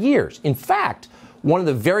this for years. In fact, one of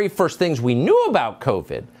the very first things we knew about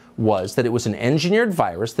COVID was that it was an engineered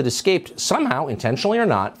virus that escaped somehow, intentionally or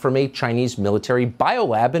not, from a Chinese military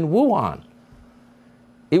biolab in Wuhan.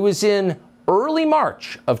 It was in early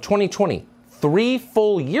March of 2020, 3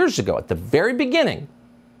 full years ago, at the very beginning,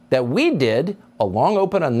 that we did a long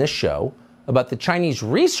open on this show about the Chinese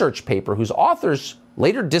research paper whose authors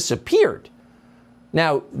later disappeared.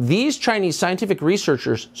 Now, these Chinese scientific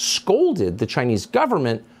researchers scolded the Chinese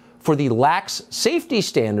government for the lax safety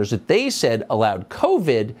standards that they said allowed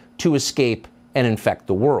COVID to escape and infect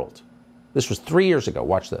the world. This was 3 years ago.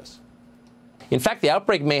 Watch this. In fact, the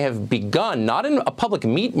outbreak may have begun not in a public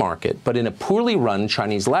meat market, but in a poorly run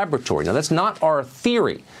Chinese laboratory. Now, that's not our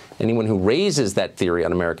theory. Anyone who raises that theory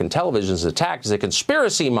on American television is attacked as a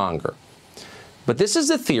conspiracy monger. But this is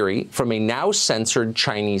a theory from a now censored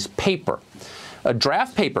Chinese paper. A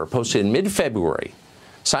draft paper posted in mid-February,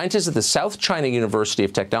 scientists at the South China University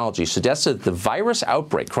of Technology suggested that the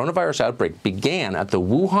coronavirus outbreak, began at the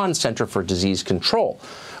Wuhan Center for Disease Control,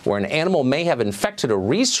 where an animal may have infected a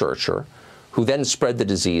researcher who then spread the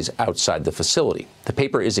disease outside the facility. The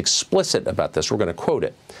paper is explicit about this. We're going to quote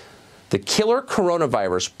it. The killer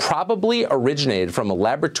coronavirus probably originated from a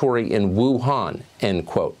laboratory in Wuhan, end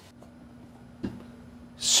quote.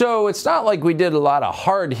 So it's not like we did a lot of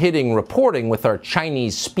hard-hitting reporting with our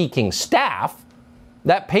Chinese-speaking staff.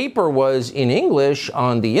 That paper was in English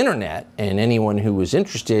on the internet, and anyone who was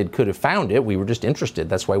interested could have found it. We were just interested.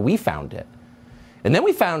 That's why we found it. And then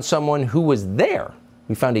we found someone who was there.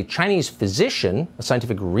 We found a Chinese physician, a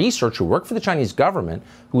scientific researcher who worked for the Chinese government,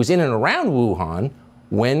 who was in and around Wuhan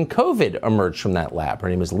when COVID emerged from that lab. Her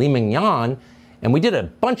name is Li Mingyan, and we did a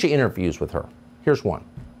bunch of interviews with her. Here's one.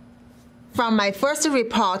 From my first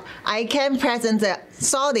report, I can present the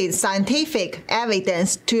solid scientific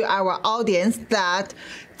evidence to our audience that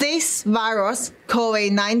this virus,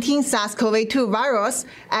 COVID-19 SARS-CoV-2 virus,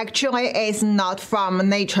 actually is not from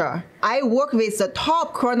nature. I work with the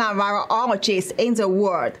top coronavirologists in the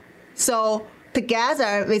world. So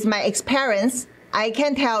together with my experience, I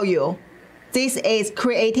can tell you, this is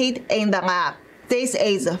created in the lab. This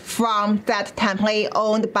is from that template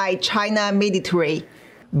owned by China military.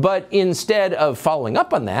 But instead of following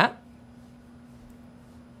up on that,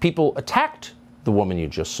 people attacked the woman you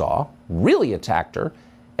just saw, really attacked her,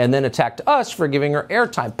 and then attacked us for giving her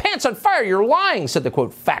airtime. Pants on fire, you're lying, said the,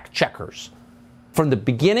 quote, fact checkers. From the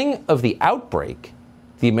beginning of the outbreak,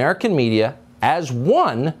 the American media, as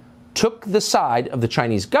one, took the side of the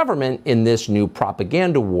Chinese government in this new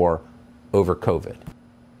propaganda war over COVID.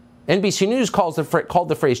 NBC News called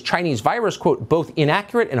the phrase Chinese virus, quote, both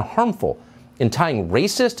inaccurate and harmful, in tying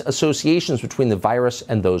racist associations between the virus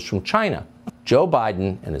and those from China. Joe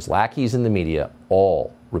Biden and his lackeys in the media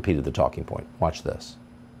all repeated the talking point. Watch this.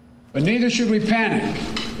 But neither should we panic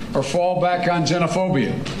or fall back on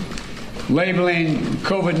xenophobia. Labeling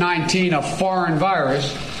COVID-19 a foreign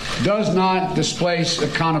virus does not displace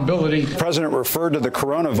accountability. The president referred to the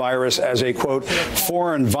coronavirus as a, quote,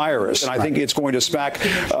 foreign virus. And I think it's going to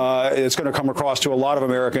it's going to come across to a lot of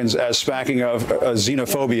Americans as smacking of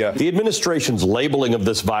xenophobia. The administration's labeling of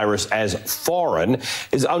this virus as foreign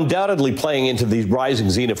is undoubtedly playing into the rising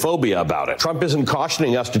xenophobia about it. Trump isn't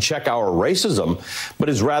cautioning us to check our racism, but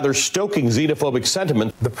is rather stoking xenophobic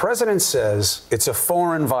sentiment. The president says it's a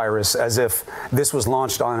foreign virus as if this was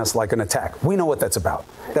launched on us like an attack. We know what that's about.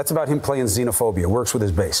 That's about him playing xenophobia, works with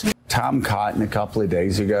his base. Tom Cotton a couple of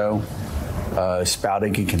days ago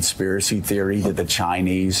spouting a conspiracy theory that the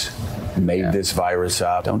Chinese made this virus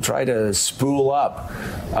up. Don't try to spool up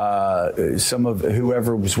some of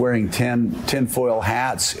whoever was wearing tinfoil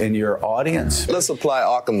hats in your audience. Let's apply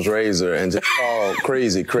Occam's razor and just call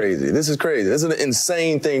crazy. This is crazy. This is an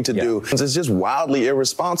insane thing to do. It's just wildly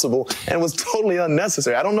irresponsible and was totally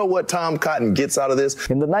unnecessary. I don't know what Tom Cotton gets out of this.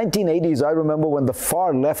 In the 1980s, I remember when the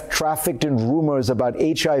far left trafficked in rumors about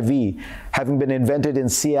HIV having been invented in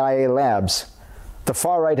CIA labs. The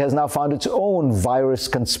far right has now found its own virus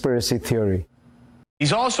conspiracy theory.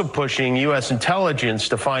 He's also pushing U.S. intelligence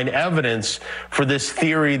to find evidence for this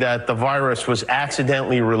theory that the virus was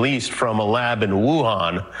accidentally released from a lab in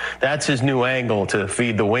Wuhan. That's his new angle to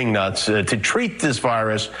feed the wingnuts, to treat this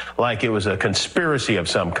virus like it was a conspiracy of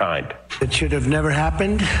some kind. It should have never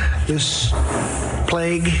happened. This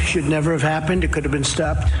plague should never have happened. It could have been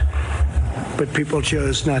stopped. But people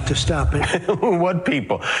chose not to stop it. What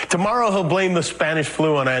people? Tomorrow he'll blame the Spanish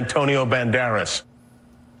flu on Antonio Banderas.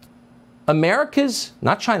 America's,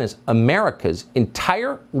 not China's, America's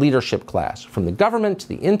entire leadership class, from the government to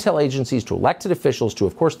the intel agencies to elected officials to,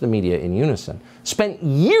 of course, the media in unison, spent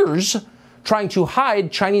years trying to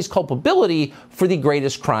hide Chinese culpability for the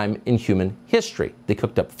greatest crime in human history. They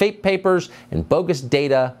cooked up fake papers and bogus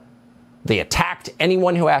data. They attacked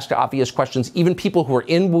anyone who asked obvious questions, even people who were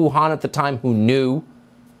in Wuhan at the time who knew.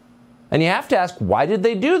 And you have to ask, why did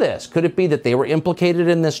they do this? Could it be that they were implicated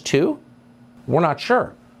in this too? We're not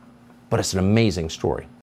sure. But it's an amazing story.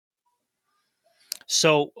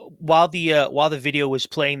 So while the video was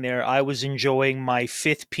playing there, I was enjoying my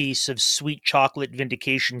fifth piece of sweet chocolate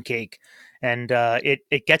vindication cake. And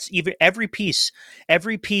it gets even every piece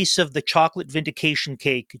of the chocolate vindication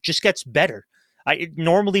cake just gets better.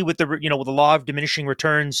 Normally with the law of diminishing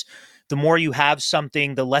returns, the more you have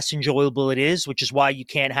something, the less enjoyable it is, which is why you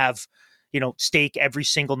can't have, steak every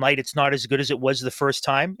single night. It's not as good as it was the first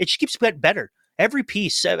time. It just keeps getting better. Every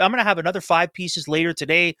piece. I'm going to have another 5 pieces later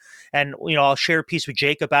today, and I'll share a piece with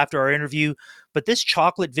Jacob after our interview. But this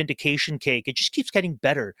chocolate vindication cake, it just keeps getting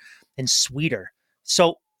better and sweeter.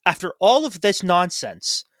 So after all of this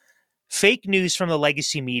nonsense, fake news from the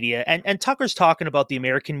legacy media, and Tucker's talking about the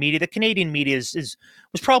American media. The Canadian media was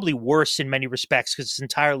probably worse in many respects because it's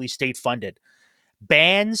entirely state-funded.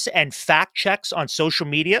 Bans and fact checks on social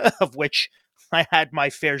media, of which I had my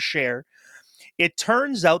fair share. It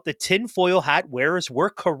turns out the tinfoil hat wearers were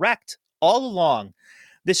correct all along.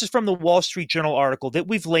 This is from the Wall Street Journal article that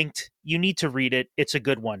we've linked. You need to read it. It's a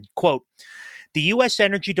good one. Quote, the U.S.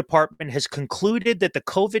 Energy Department has concluded that the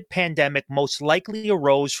COVID pandemic most likely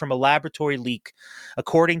arose from a laboratory leak,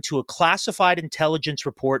 according to a classified intelligence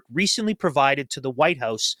report recently provided to the White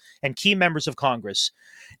House and key members of Congress.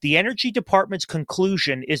 The Energy Department's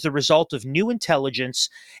conclusion is the result of new intelligence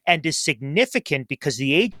and is significant because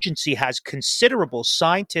the agency has considerable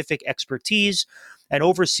scientific expertise and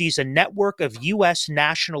oversees a network of U.S.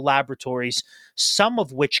 national laboratories, some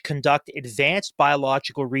of which conduct advanced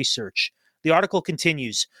biological research. The article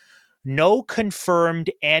continues, no confirmed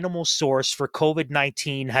animal source for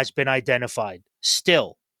COVID-19 has been identified.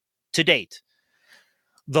 Still, to date,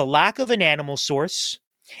 the lack of an animal source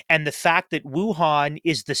and the fact that Wuhan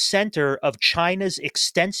is the center of China's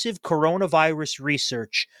extensive coronavirus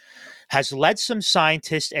research has led some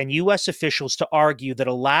scientists and U.S. officials to argue that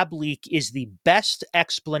a lab leak is the best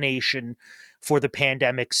explanation for the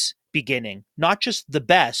pandemic's beginning. Not just the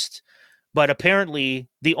best, but apparently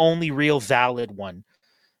the only real valid one.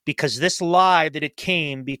 Because this lie that it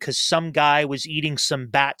came because some guy was eating some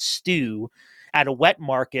bat stew at a wet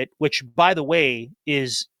market, which, by the way,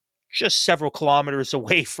 is just several kilometers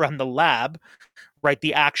away from the lab, right?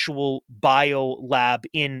 The actual bio lab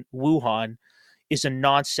in Wuhan is a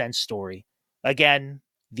nonsense story. Again,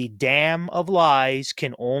 the dam of lies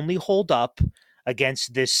can only hold up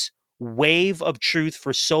against this wave of truth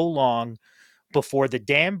for so long before the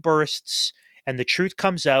dam bursts and the truth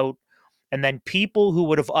comes out, and then people who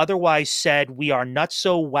would have otherwise said we are not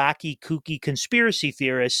so wacky, kooky conspiracy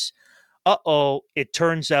theorists, it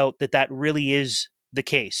turns out that really is the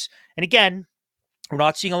case. And again, we're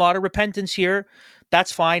not seeing a lot of repentance here.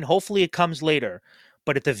 That's fine. Hopefully it comes later.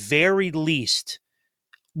 but at the very least,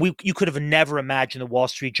 you could have never imagined the Wall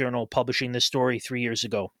Street Journal publishing this story 3 years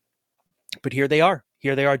ago. But here they are.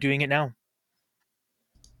 Here they are doing it now.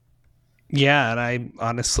 Yeah, and I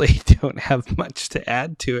honestly don't have much to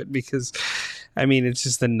add to it because, I mean, it's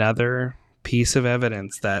just another piece of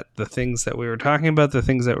evidence that the things that we were talking about, the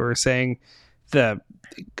things that we were saying,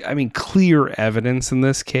 clear evidence in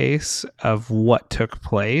this case of what took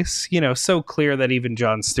place, so clear that even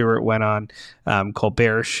Jon Stewart went on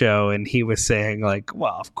Colbert's show and he was saying like,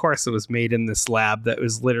 well, of course it was made in this lab that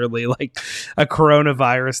was literally like a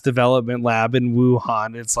coronavirus development lab in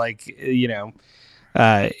Wuhan. It's like,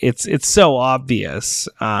 it's so obvious,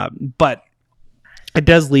 but it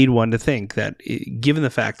does lead one to think that given the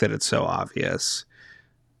fact that it's so obvious,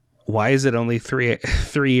 why is it only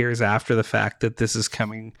three years after the fact that this is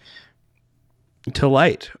coming to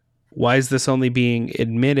light? Why is this only being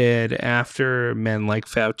admitted after men like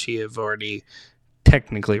Fauci have already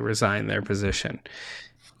technically resigned their position?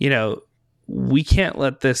 We can't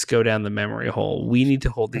let this go down the memory hole. We need to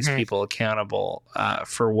hold these people accountable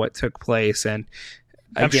for what took place. And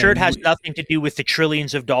I'm sure it has nothing to do with the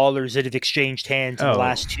trillions of dollars that have exchanged hands in the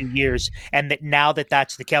last 2 years. And that now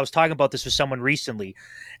that's the case. I was talking about this with someone recently.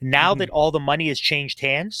 Now that all the money has changed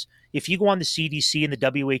hands, if you go on the CDC and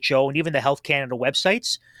the WHO and even the Health Canada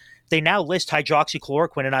websites, they now list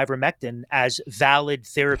hydroxychloroquine and ivermectin as valid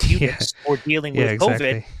therapeutics for dealing with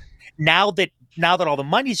COVID. Now that all the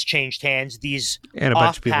money's changed hands, these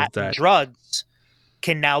off-patent drugs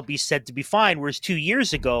can now be said to be fine. Whereas 2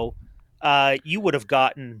 years ago, you would have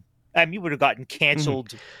gotten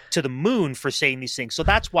canceled to the moon for saying these things. So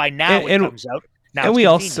that's why now it comes out. Now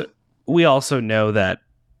and we also know that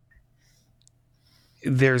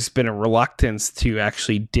there's been a reluctance to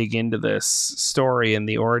actually dig into this story and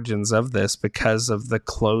the origins of this because of the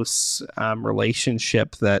close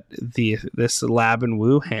relationship that this lab in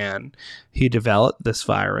Wuhan who developed this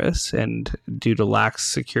virus and due to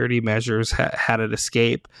lax security measures had it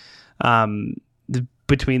escape.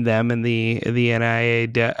 Between them and the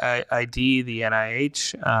NIAID, the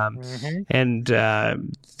NIH, and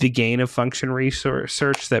the gain of function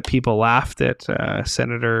research that people laughed at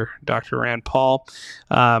Senator Dr. Rand Paul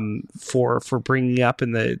for bringing up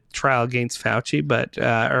in the trial against Fauci, but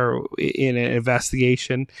or in an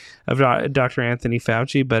investigation of Dr. Anthony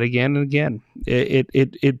Fauci. But again and again,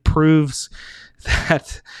 it proves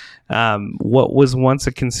that what was once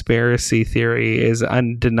a conspiracy theory is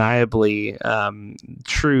undeniably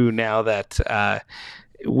true now that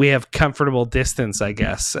we have comfortable distance, I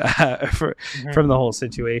guess, from the whole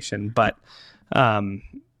situation. But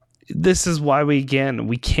this is why we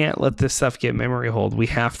can't let this stuff get memory hold. We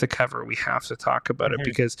have to cover, we have to talk about it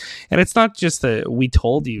because, and it's not just the we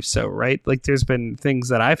told you so, right? Like there's been things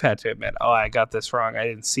that I've had to admit, I got this wrong, I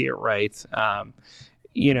didn't see it right.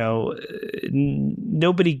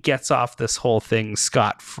 Nobody gets off this whole thing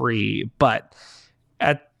scot-free, but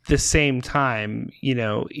at the same time,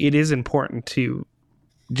 it is important to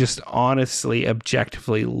just honestly,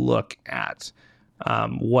 objectively look at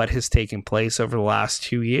what has taken place over the last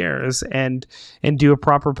 2 years and do a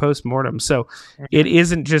proper postmortem. So it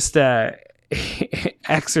isn't just a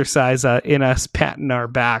exercise in us patting our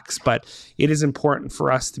backs, but it is important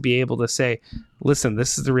for us to be able to say, listen,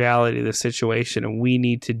 this is the reality of the situation and we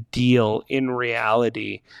need to deal in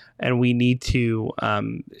reality and we need to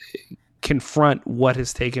confront what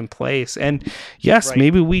has taken place. And yes,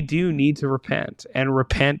 maybe we do need to repent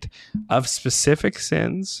of specific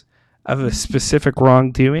sins, of a specific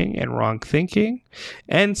wrongdoing and wrong thinking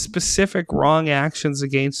and specific wrong actions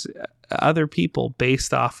against other people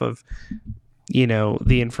based off of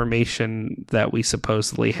the information that we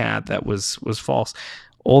supposedly had that was false.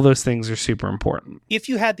 All those things are super important. If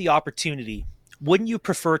you had the opportunity, wouldn't you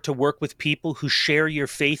prefer to work with people who share your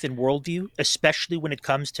faith and worldview, especially when it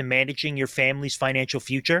comes to managing your family's financial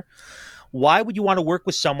future? Why would you want to work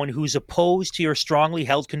with someone who's opposed to your strongly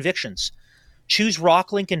held convictions? Choose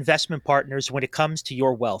Rocklink Investment Partners when it comes to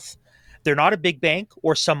your wealth. They're not a big bank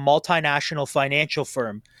or some multinational financial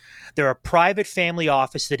firm. They're a private family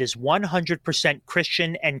office that is 100%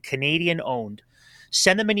 Christian and Canadian owned.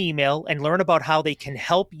 Send them an email and learn about how they can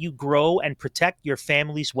help you grow and protect your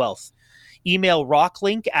family's wealth. Email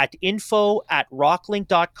Rocklink at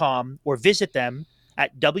info@rocklink.com or visit them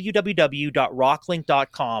at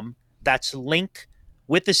www.rocklink.com. That's link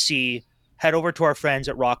with a C. Head over to our friends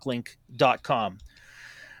at rocklink.com.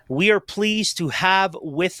 We are pleased to have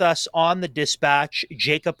with us on the Dispatch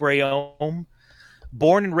Jacob Rayom.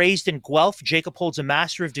 Born and raised in Guelph, Jacob holds a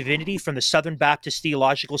Master of Divinity from the Southern Baptist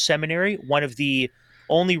Theological Seminary, one of the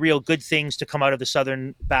only real good things to come out of the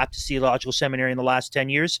Southern Baptist Theological Seminary in the last 10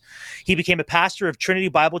 years. He became a pastor of Trinity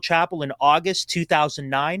Bible Chapel in August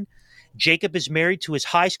 2009. Jacob is married to his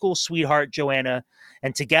high school sweetheart, Joanna,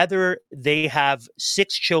 and together they have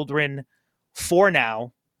 6 children for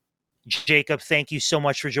now. Jacob, thank you so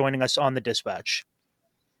much for joining us on the Dispatch.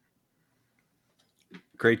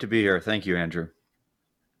 Great to be here. Thank you, Andrew.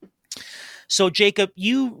 So, Jacob,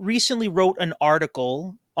 you recently wrote an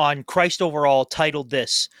article on Christ Overall titled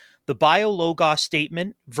this, The BioLogos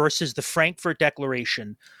Statement versus the Frankfurt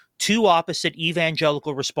Declaration, Two Opposite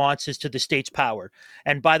Evangelical Responses to the State's Power.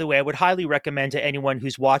 And by the way, I would highly recommend to anyone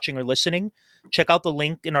who's watching or listening, check out the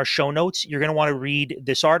link in our show notes. You're going to want to read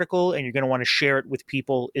this article and you're going to want to share it with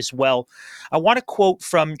people as well. I want to quote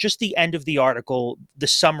from just the end of the article, the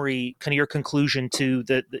summary, kind of your conclusion to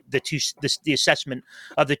the assessment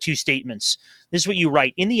of the two statements. This is what you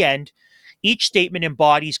write. In the end, each statement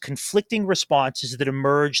embodies conflicting responses that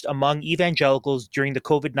emerged among evangelicals during the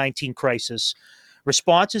COVID-19 crisis,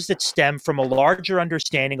 responses that stem from a larger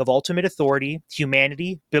understanding of ultimate authority,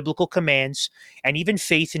 humanity, biblical commands, and even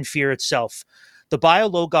faith and fear itself. The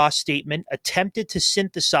BioLogos statement attempted to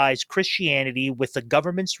synthesize Christianity with the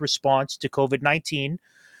government's response to COVID-19,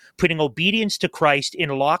 putting obedience to Christ in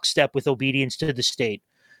lockstep with obedience to the state.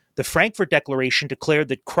 The Frankfurt Declaration declared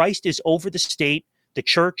that Christ is over the state, the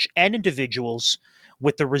church, and individuals,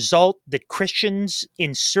 with the result that Christians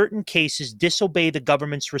in certain cases disobey the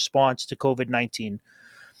government's response to COVID-19.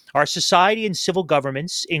 Our society and civil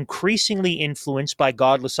governments, increasingly influenced by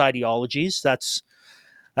godless ideologies, that's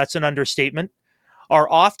an understatement, are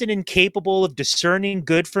often incapable of discerning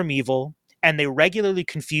good from evil, and they regularly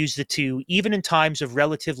confuse the two, even in times of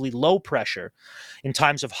relatively low pressure. In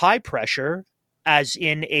times of high pressure, as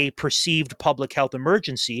in a perceived public health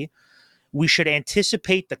emergency, we should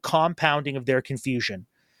anticipate the compounding of their confusion.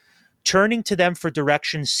 Turning to them for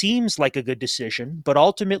direction seems like a good decision, but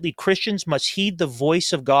ultimately Christians must heed the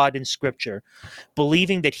voice of God in Scripture,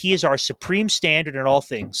 believing that He is our supreme standard in all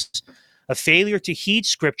things. A failure to heed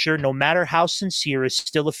Scripture, no matter how sincere, is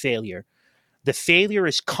still a failure. The failure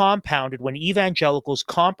is compounded when evangelicals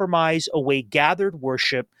compromise away gathered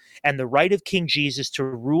worship and the right of King Jesus to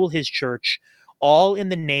rule His church, all in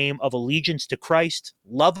the name of allegiance to Christ,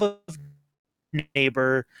 love of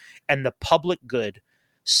neighbor, and the public good.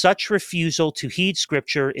 Such refusal to heed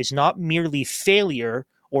Scripture is not merely failure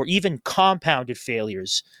or even compounded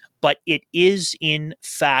failures, but it is in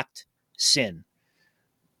fact sin.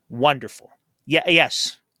 Wonderful.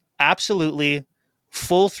 Yes, absolutely.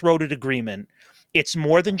 Full-throated agreement. It's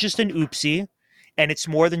more than just an oopsie, and it's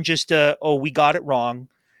more than just we got it wrong,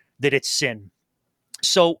 that it's sin.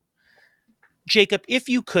 So, Jacob, if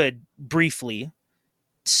you could briefly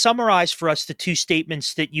summarize for us the two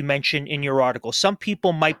statements that you mentioned in your article. Some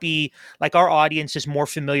people might be, like our audience is more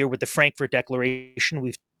familiar with the Frankfurt Declaration.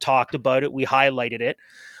 We've talked about it. We highlighted it.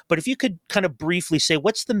 But if you could kind of briefly say,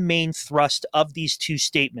 what's the main thrust of these two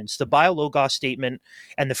statements, the BioLogos statement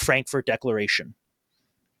and the Frankfurt Declaration?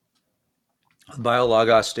 The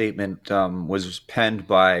BioLogos statement was penned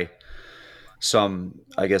by some,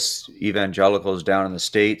 I guess, evangelicals down in the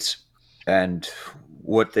States. And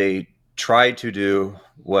what they tried to do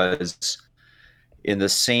was, in the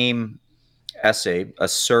same essay,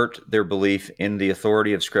 assert their belief in the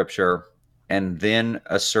authority of Scripture and then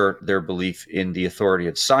assert their belief in the authority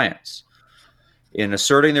of science. In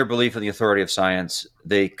asserting their belief in the authority of science,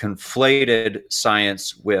 they conflated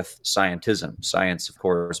science with scientism. Science, of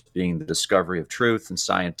course, being the discovery of truth, and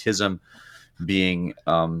scientism being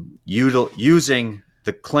using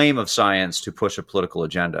the claim of science to push a political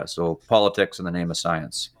agenda. So politics in the name of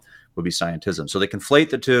science would be scientism. So they conflate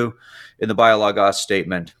the two in the BioLogos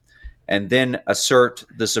statement and then assert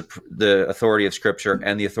the authority of Scripture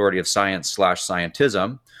and the authority of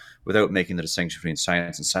science/scientism without making the distinction between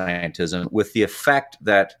science and scientism, with the effect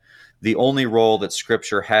that the only role that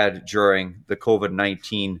Scripture had during the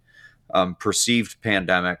COVID-19 perceived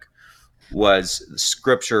pandemic was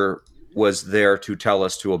Scripture was there to tell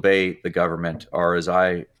us to obey the government, or as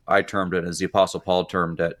I termed it, as the Apostle Paul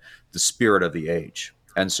termed it, the spirit of the age.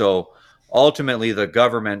 And so ultimately the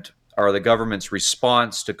government, or the government's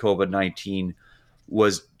response to COVID-19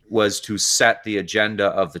 was to set the agenda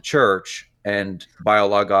of the church, and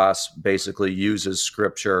BioLogos basically uses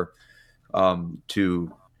Scripture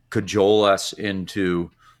to cajole us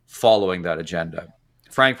into following that agenda.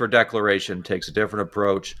 Frankfurt Declaration takes a different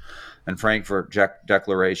approach, and Frankfurt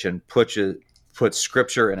Declaration puts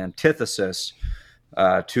Scripture in antithesis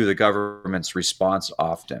to the government's response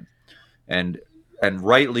often, and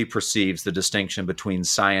rightly perceives the distinction between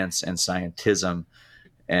science and scientism,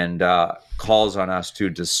 and calls on us to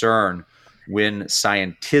discern when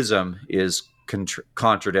scientism is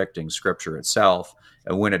contradicting Scripture itself.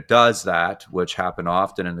 And when it does that, which happened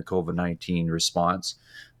often in the COVID-19 response,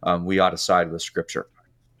 we ought to side with Scripture.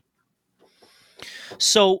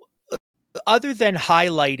 So other than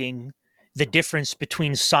highlighting the difference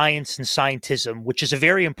between science and scientism, which is a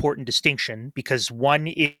very important distinction because one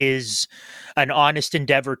is an honest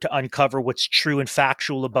endeavor to uncover what's true and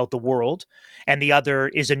factual about the world, and the other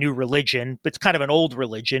is a new religion, but it's kind of an old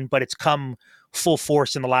religion, but it's come full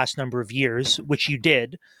force in the last number of years, which you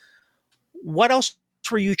did. What else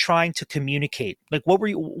were you trying to communicate? Like,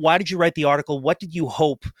 why did you write the article? What did you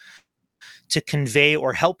hope to convey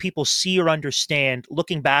or help people see or understand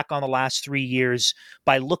looking back on the last 3 years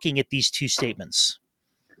by looking at these two statements?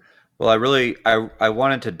 Well, I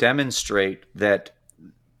wanted to demonstrate that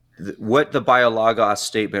what the Biologos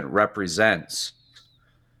statement represents,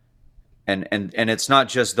 and it's not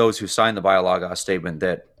just those who signed the Biologos statement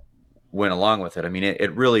that went along with it. I mean,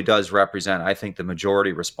 it really does represent, I think, the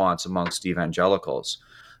majority response amongst evangelicals.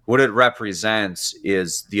 What it represents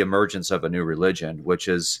is the emergence of a new religion, which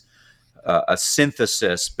is a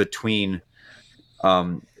synthesis between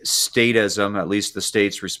statism, at least the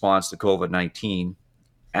state's response to COVID-19,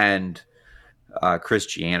 and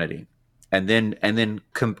Christianity, and then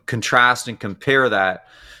contrast and compare that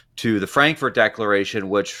to the Frankfurt Declaration,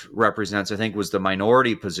 which represents, I think, was the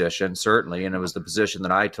minority position, certainly, and it was the position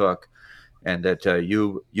that I took, and that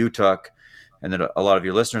you took, and that a lot of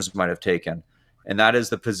your listeners might have taken, and that is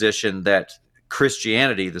the position that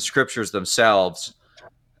Christianity, the Scriptures themselves,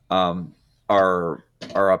 are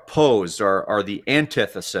opposed, are the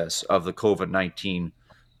antithesis of the COVID-19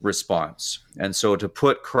 response. And so to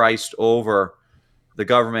put Christ over the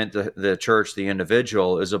government, the church, the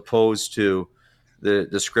individual, is opposed to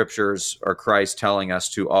the Scriptures or Christ telling us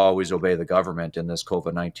to always obey the government in this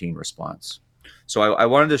COVID-19 response. So I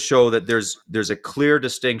wanted to show that there's a clear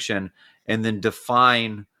distinction, and then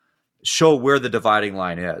show where the dividing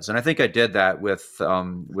line is. And I think I did that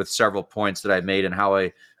with several points that I made and how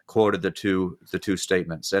I quoted the two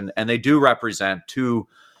statements, and they do represent two,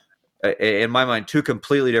 in my mind, two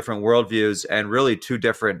completely different worldviews, and really two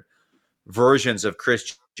different versions of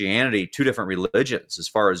Christianity, two different religions as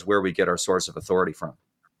far as where we get our source of authority from.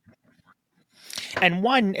 And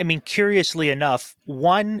one, I mean, curiously enough,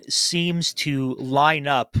 one seems to line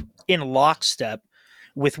up in lockstep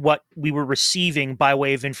with what we were receiving by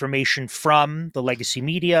way of information from the legacy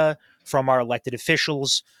media, from our elected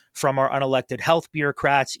officials, from our unelected health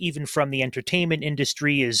bureaucrats, even from the entertainment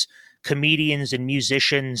industry, as comedians and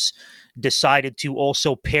musicians decided to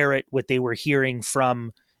also parrot what they were hearing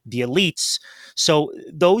from the elites. So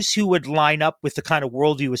those who would line up with the kind of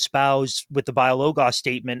worldview espoused with the Biologos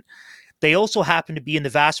statement, they also happen to be in the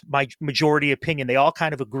vast majority opinion. They all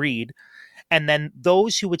kind of agreed. And then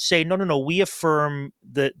those who would say, no, we affirm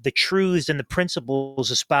the truths and the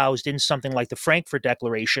principles espoused in something like the Frankfurt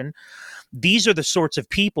Declaration. These are the sorts of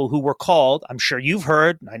people who were called, I'm sure you've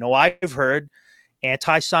heard, I know I've heard,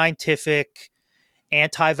 anti-scientific,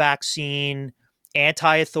 anti-vaccine,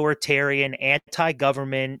 anti-authoritarian,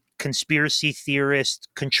 anti-government, conspiracy theorist,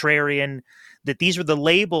 contrarian, that these were the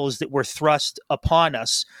labels that were thrust upon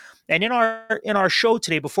us. And in our show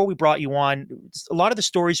today, before we brought you on, a lot of the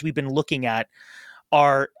stories we've been looking at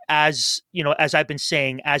are, as you know, as I've been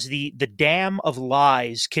saying, as the dam of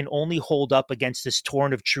lies can only hold up against this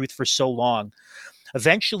torrent of truth for so long.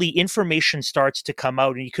 Eventually, information starts to come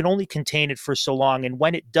out, and you can only contain it for so long. And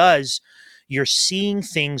when it does, you're seeing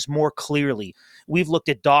things more clearly. We've looked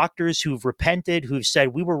at doctors who've repented, who've said,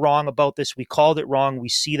 we were wrong about this, we called it wrong, we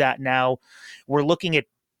see that now. We're looking at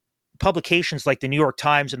publications like the New York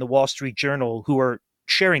Times and the Wall Street Journal who are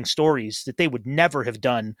sharing stories that they would never have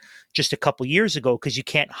done just a couple years ago because you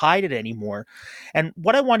can't hide it anymore. And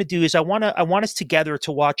what I want to do is I want us together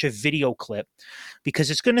to watch a video clip because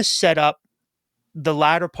it's going to set up the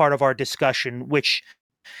latter part of our discussion, which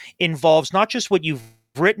involves not just what you've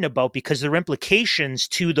written about, because there are implications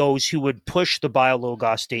to those who would push the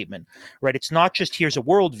Biologos statement, right? It's not just here's a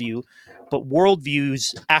worldview, but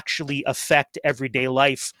worldviews actually affect everyday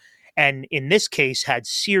life, and in this case had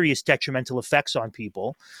serious detrimental effects on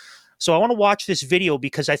people. So I want to watch this video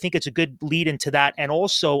because I think it's a good lead into that, and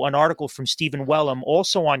also an article from Stephen Wellum,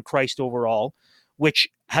 also on Christ overall, which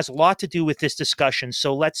has a lot to do with this discussion.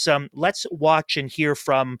 So let's watch and hear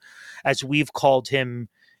from, as we've called him,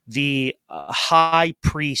 the high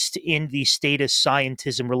priest in the statist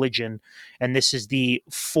scientism religion. And this is the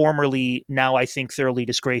formerly, now I think thoroughly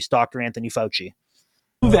disgraced, Dr. Anthony Fauci.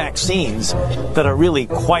 Vaccines that are really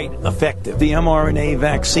quite effective. The mRNA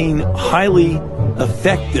vaccine, highly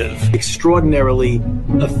effective, extraordinarily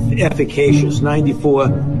efficacious, 94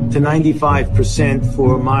 to 95%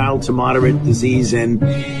 for mild to moderate disease, and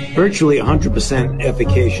virtually 100%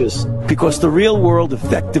 efficacious. Because the real-world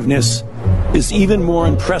effectiveness is even more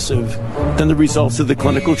impressive than the results of the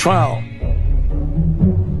clinical trial.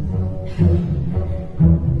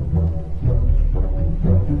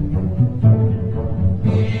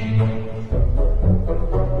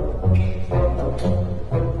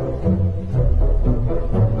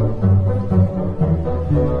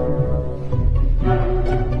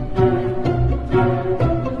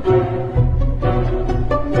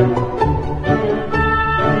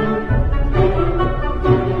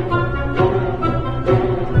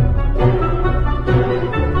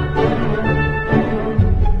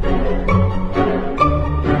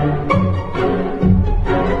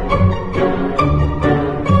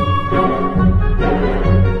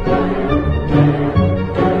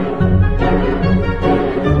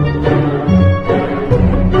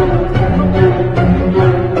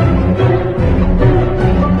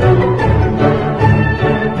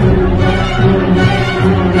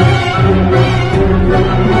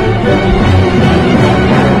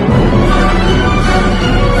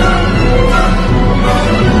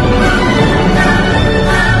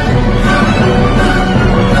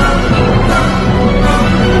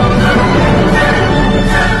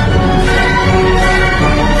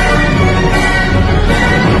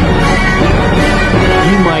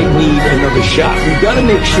 Shot. We've got to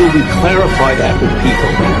make sure we clarify that with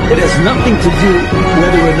people. It has nothing to do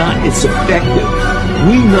whether or not it's effective.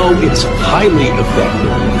 We know it's highly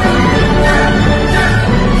effective.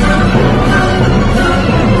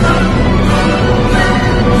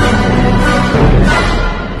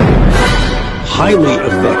 Highly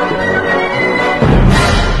effective.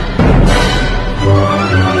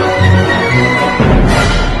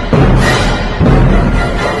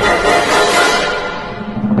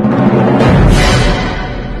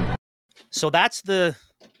 So that's the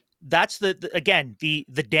again, the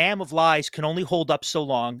dam of lies can only hold up so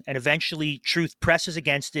long, and eventually truth presses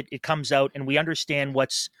against it. It comes out, and we understand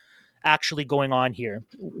what's actually going on here.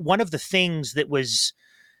 One of the things that was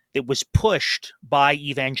pushed by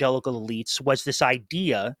evangelical elites was this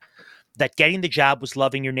idea that getting the jab was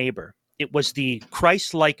loving your neighbor. It was the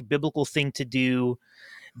Christ-like biblical thing to do,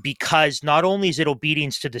 because not only is it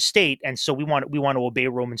obedience to the state, and so we want to obey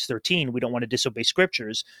Romans 13. We don't want to disobey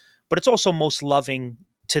scriptures. But it's also most loving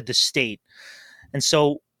to the state. And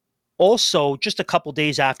so also, just a couple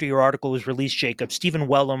days after your article was released, Jacob, Stephen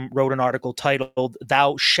Wellum wrote an article titled,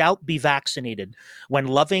 "Thou shalt be vaccinated when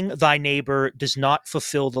loving thy neighbor does not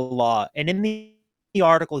fulfill the law." And in the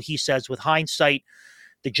article, he says, with hindsight,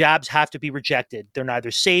 the jabs have to be rejected. They're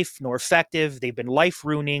neither safe nor effective. They've been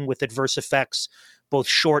life-ruining with adverse effects, both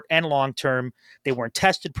short and long term. They weren't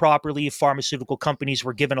tested properly. Pharmaceutical companies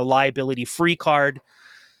were given a liability-free card.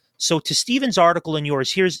 So to Stephen's article and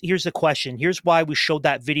yours, here's the question. Here's why we showed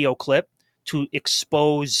that video clip, to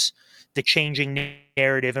expose the changing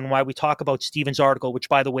narrative, and why we talk about Stephen's article, which,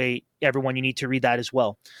 by the way, everyone, you need to read that as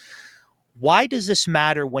well. Why does this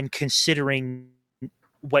matter when considering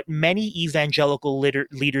what many evangelical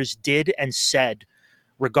leaders did and said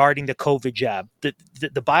regarding the COVID jab? The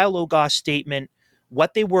BioLogos statement,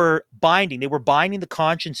 what they were binding the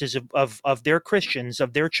consciences of their Christians,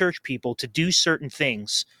 of their church people, to do certain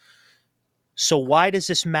things. So why does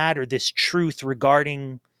this matter, this truth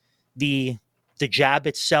regarding the jab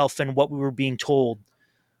itself and what we were being told?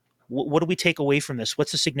 What do we take away from this?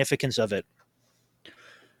 What's the significance of it?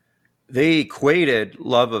 They equated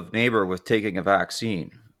love of neighbor with taking a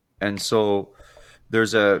vaccine. And so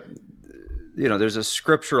there's a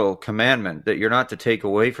scriptural commandment that you're not to take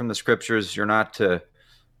away from the scriptures, you're not to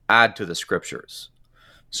add to the scriptures.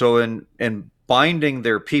 So in binding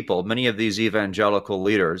their people, many of these evangelical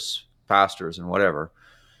leaders, pastors and whatever,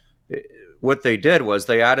 what they did was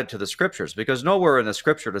they added to the scriptures, because nowhere in the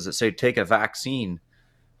scripture does it say take a vaccine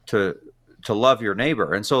to love your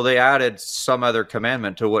neighbor. And so they added some other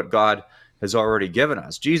commandment to what God has already given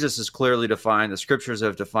us. Jesus is clearly defined. The scriptures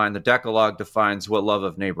have defined. The Decalogue defines what love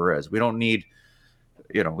of neighbor is. We don't need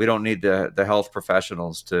the health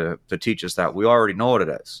professionals to teach us that. We already know what it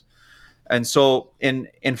is. And so in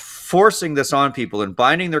forcing this on people and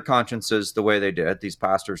binding their consciences the way they did, these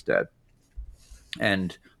pastors did,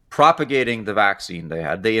 and propagating the vaccine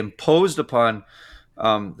they imposed upon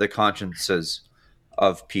the consciences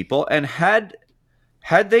of people. And had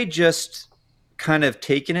they just kind of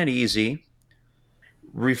taken it easy,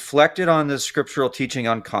 reflected on the scriptural teaching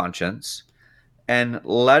on conscience, and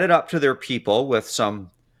led it up to their people with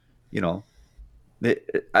some,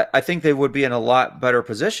 I think they would be in a lot better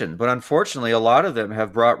position. But unfortunately, a lot of them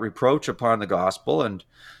have brought reproach upon the gospel, and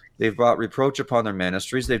they've brought reproach upon their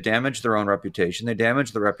ministries. They've damaged their own reputation. They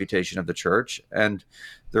damaged the reputation of the church, and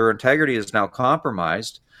their integrity is now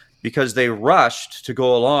compromised because they rushed to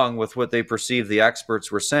go along with what they perceived the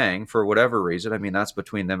experts were saying for whatever reason. I mean, that's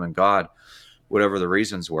between them and God, whatever the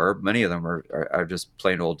reasons were. Many of them are just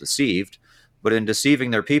plain old deceived. But in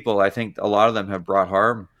deceiving their people, I think a lot of them have brought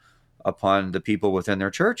harm upon the people within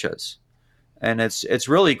their churches. And it's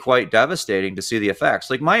really quite devastating to see the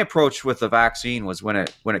effects. Like, my approach with the vaccine was when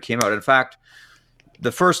it came out. In fact,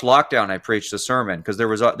 the first lockdown, I preached a sermon because there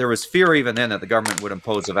was fear even then that the government would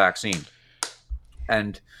impose a vaccine.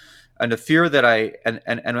 And the fear that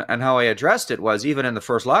and how I addressed it was, even in the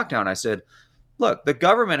first lockdown, I said, look, the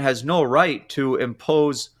government has no right to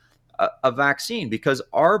impose a vaccine because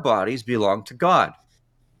our bodies belong to God.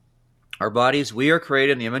 Our bodies, we are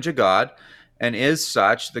created in the image of God, and as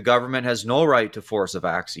such, the government has no right to force a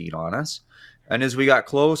vaccine on us. And as we got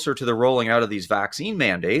closer to the rolling out of these vaccine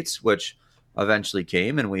mandates, which eventually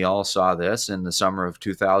came, and we all saw this in the summer of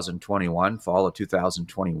 2021, fall of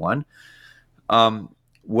 2021,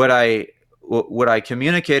 what I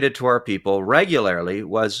communicated to our people regularly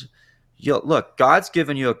was, look, God's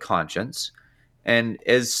given you a conscience, and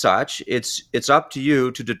as such, it's up to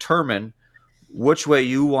you to determine which way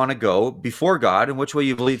you want to go before God and which way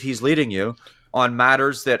you believe he's leading you on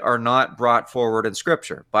matters that are not brought forward in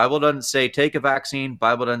Scripture. Bible doesn't say take a vaccine.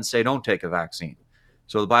 Bible doesn't say don't take a vaccine.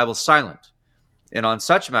 So the Bible's silent. And on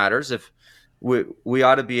such matters, if we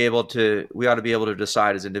ought to be able to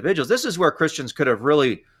decide as individuals. This is where Christians could have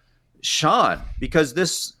really shone, because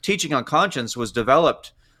this teaching on conscience was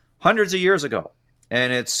developed hundreds of years ago,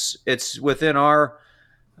 and it's within our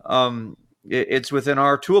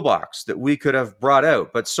toolbox that we could have brought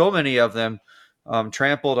out. But so many of them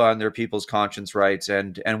trampled on their people's conscience rights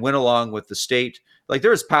and went along with the state. Like,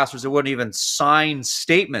 there's pastors that wouldn't even sign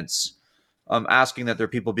statements asking that their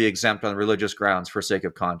people be exempt on religious grounds for sake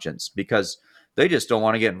of conscience, because they just don't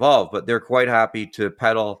want to get involved. But they're quite happy to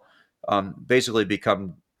peddle, basically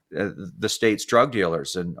become the state's drug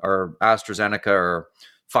dealers, or AstraZeneca or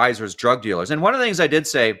Pfizer's drug dealers. And one of the things I did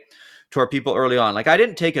say to our people early on, like, I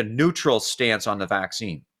didn't take a neutral stance on the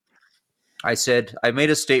vaccine. I made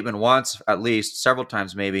a statement once, at least several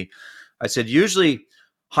times maybe. I said, usually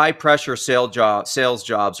high pressure sales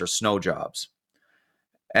jobs are snow jobs.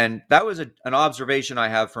 And that was an observation I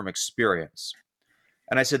have from experience.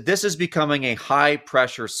 And I said, this is becoming a high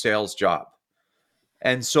pressure sales job.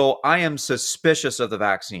 And so I am suspicious of the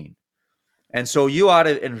vaccine. And so you ought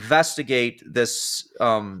to investigate this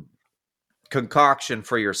concoction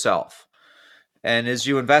for yourself. And as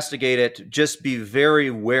you investigate it, just be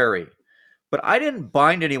very wary. But I didn't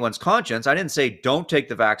bind anyone's conscience. I didn't say don't take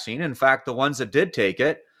the vaccine. In fact, the ones that did take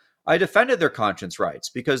it, I defended their conscience rights,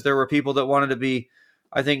 because there were people that wanted to be,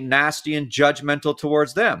 I think, nasty and judgmental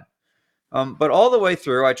towards them. But all the way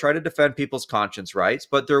through, I try to defend people's conscience rights.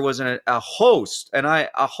 But there was a host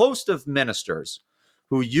of ministers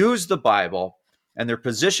who used the Bible and their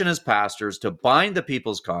position as pastors to bind the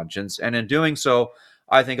people's conscience. And in doing so,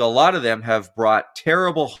 I think a lot of them have brought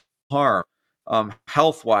terrible harm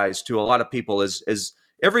health-wise to a lot of people. As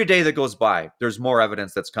every day that goes by, there's more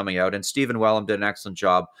evidence that's coming out. And Stephen Wellum did an excellent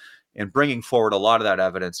job in bringing forward a lot of that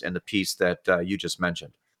evidence in the piece that you just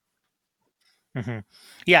mentioned. Mm-hmm.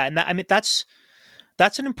 Yeah, and that's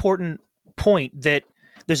an important point, that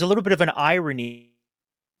there's a little bit of an irony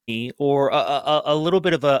or a little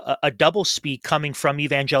bit of a doublespeak coming from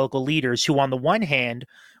evangelical leaders who, on the one hand,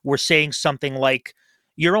 were saying something like,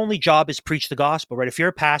 your only job is preach the gospel, right? If you're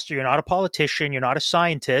a pastor, you're not a politician, you're not a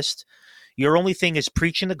scientist. Your only thing is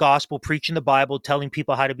preaching the gospel, preaching the Bible, telling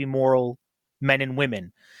people how to be moral men and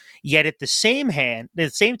women. Yet at the same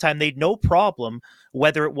time, they had no problem,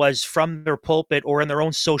 whether it was from their pulpit or in their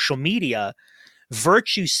own social media,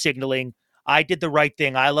 virtue signaling, I did the right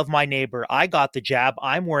thing. I love my neighbor. I got the jab.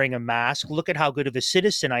 I'm wearing a mask. Look at how good of a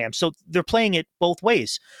citizen I am. So they're playing it both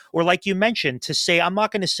ways. Or like you mentioned, to say, I'm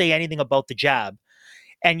not going to say anything about the jab.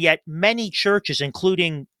 And yet many churches,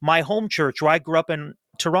 including my home church where I grew up in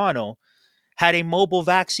Toronto, had a mobile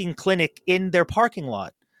vaccine clinic in their parking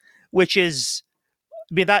lot, which is,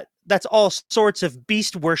 I mean, that's all sorts of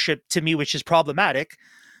beast worship to me, which is problematic.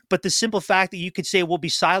 But the simple fact that you could say, we'll be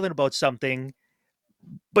silent about something,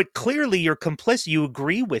 but clearly you're complicit, you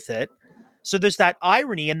agree with it. So there's that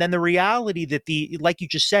irony. And then the reality that like you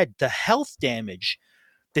just said, the health damage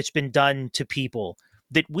that's been done to people,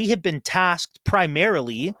 that we have been tasked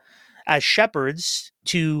primarily as shepherds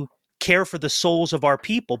to care for the souls of our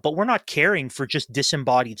people, but we're not caring for just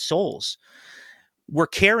disembodied souls. We're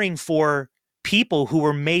caring for people who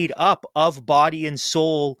were made up of body and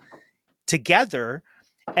soul together.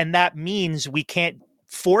 And that means we can't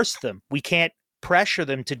force them. We can't pressure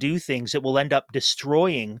them to do things that will end up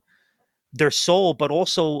destroying their soul, but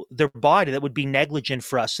also their body. That would be negligent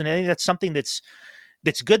for us. And I think that's something that's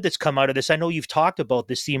good that's come out of this. I know you've talked about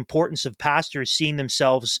this, the importance of pastors seeing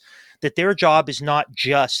themselves, that their job is not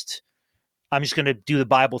just, I'm just going to do the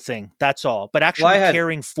Bible thing, that's all, but actually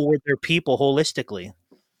caring for their people holistically.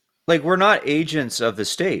 Like, we're not agents of the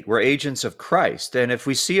state, we're agents of Christ. And if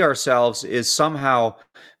we see ourselves as somehow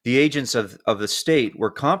the agents of the state,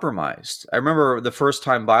 we're compromised. I remember the first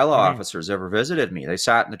time bylaw officers ever visited me, they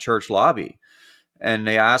sat in the church lobby and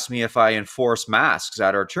they asked me if I enforce masks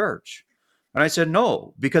at our church. And I said,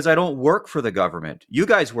 no, because I don't work for the government. You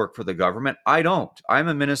guys work for the government. I don't. I'm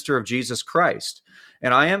a minister of Jesus Christ.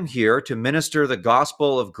 And I am here to minister the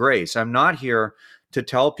gospel of grace. I'm not here to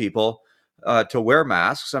tell people to wear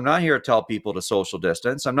masks. I'm not here to tell people to social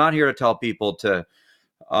distance. I'm not here to tell people to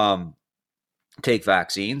take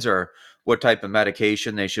vaccines or what type of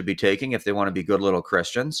medication they should be taking if they want to be good little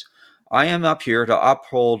Christians. I am here to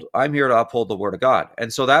uphold the word of God.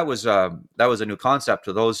 And so that was a new concept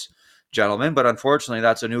to those gentlemen, but unfortunately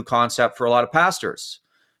that's a new concept for a lot of pastors,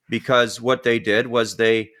 because what they did was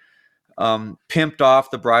they pimped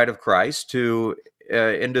off the bride of Christ to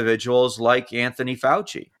individuals like Anthony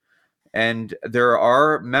Fauci. And there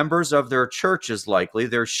are members of their churches, likely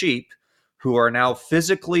their sheep, who are now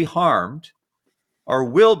physically harmed or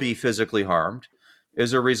will be physically harmed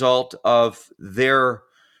as a result of their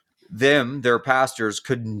pastors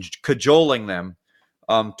cajoling them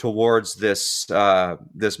towards this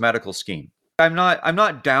medical scheme. I'm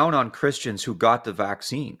not down on Christians who got the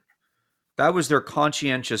vaccine. That was their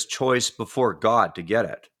conscientious choice before God to get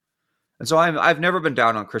it. And so I've never been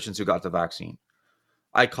down on Christians who got the vaccine.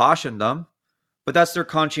 I cautioned them, but that's their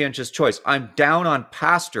conscientious choice. I'm down on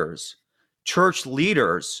pastors, church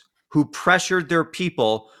leaders who pressured their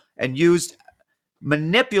people and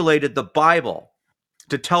manipulated the Bible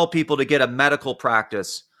to tell people to get a medical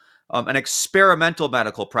practice, an experimental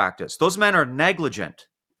medical practice. Those men are negligent,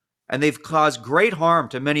 and they've caused great harm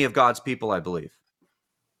to many of God's people, I believe.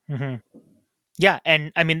 Mm-hmm. Yeah,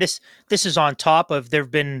 and I mean, this is on top of,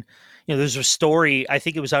 there've been, there's a story, I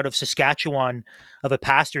think it was out of Saskatchewan, of a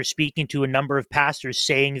pastor speaking to a number of pastors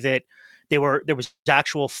saying that there was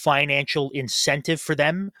actual financial incentive for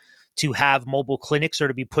them to have mobile clinics or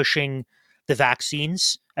to be pushing the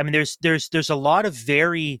vaccines. I mean, there's a lot of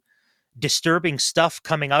very disturbing stuff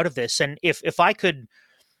coming out of this. And if I could,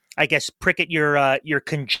 I guess, prick at your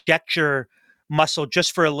conjecture muscle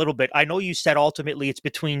just for a little bit. I know you said ultimately it's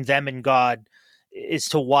between them and God as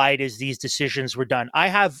to why it is these decisions were done. I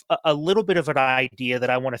have a little bit of an idea that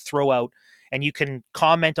I want to throw out, and you can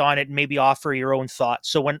comment on it and maybe offer your own thoughts.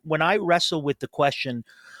 So when I wrestle with the question,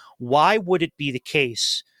 why would it be the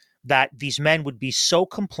case that these men would be so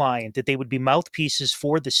compliant that they would be mouthpieces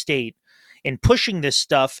for the state in pushing this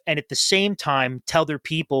stuff, and at the same time tell their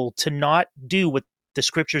people to not do what the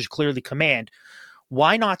scriptures clearly command?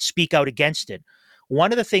 Why not speak out against it?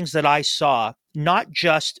 One of the things that I saw, not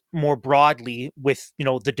just more broadly with,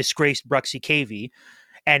 the disgraced Bruxy Cavey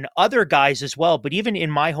and other guys as well, but even in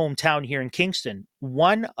my hometown here in Kingston,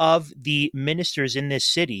 one of the ministers in this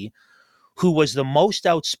city who was the most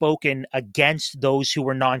outspoken against those who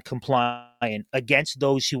were non-compliant, against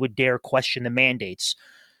those who would dare question the mandates,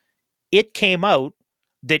 it came out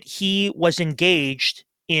that he was engaged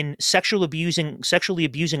in sexually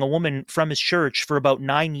abusing a woman from his church for about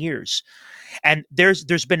 9 years. And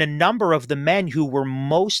there's been a number of the men who were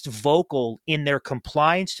most vocal in their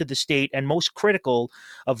compliance to the state and most critical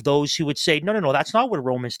of those who would say, no, that's not what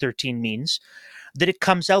Romans 13 means. That it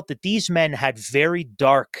comes out that these men had very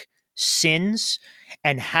dark sins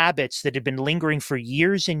and habits that had been lingering for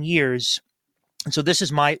years and years. And so this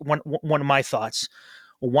is one of my thoughts.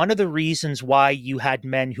 One of the reasons why you had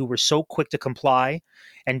men who were so quick to comply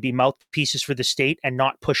and be mouthpieces for the state and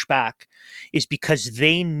not push back is because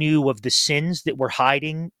they knew of the sins that were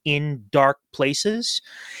hiding in dark places.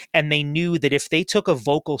 And they knew that if they took a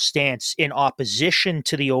vocal stance in opposition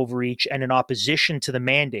to the overreach and in opposition to the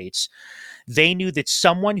mandates, they knew that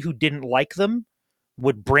someone who didn't like them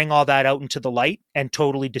would bring all that out into the light and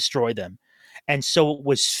totally destroy them. And so it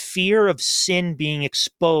was fear of sin being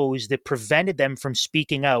exposed that prevented them from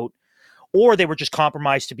speaking out, or they were just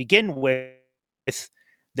compromised to begin with,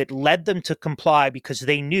 that led them to comply because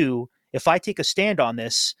they knew, if I take a stand on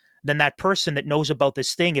this, then that person that knows about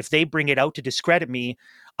this thing, if they bring it out to discredit me,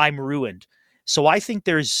 I'm ruined. So I think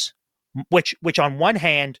there's, which on one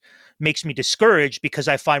hand makes me discouraged because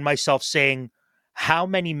I find myself saying, how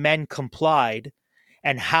many men complied?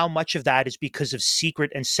 and how much of that is because of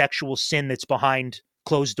secret and sexual sin that's behind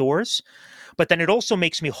closed doors. But then it also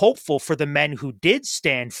makes me hopeful for the men who did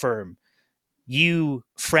stand firm. You,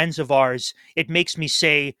 friends of ours, it makes me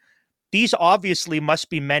say, these obviously must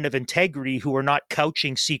be men of integrity who are not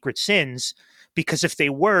couching secret sins, because if they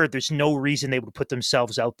were, there's no reason they would put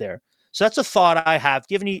themselves out there. So that's a thought I have.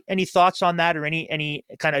 Do you have any thoughts on that, or any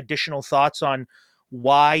kind of additional thoughts on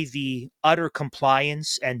why the utter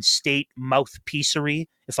compliance and state mouthpiecery,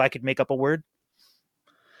 if I could make up a word?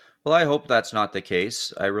 Well, I hope that's not the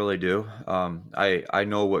case. I really do. I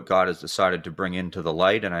know what God has decided to bring into the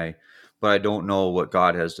light, but I don't know what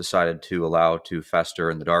God has decided to allow to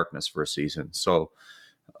fester in the darkness for a season. So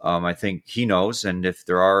I think he knows, and if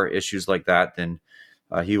there are issues like that, then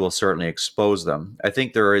he will certainly expose them. I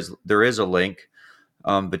think there is a link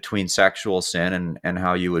between sexual sin and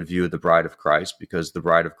how you would view the bride of Christ, because the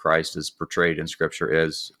bride of Christ is portrayed in Scripture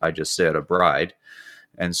as, I just said, a bride.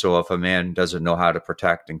 And so if a man doesn't know how to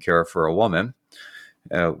protect and care for a woman,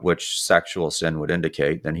 which sexual sin would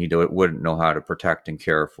indicate, then he wouldn't know how to protect and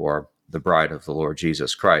care for the bride of the Lord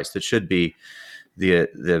Jesus Christ. It should be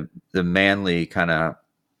the manly kind of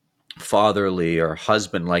fatherly or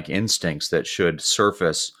husband-like instincts that should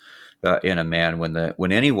surface in a man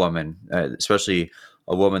when any woman, especially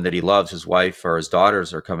a woman that he loves, his wife or his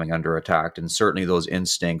daughters, are coming under attack. And certainly those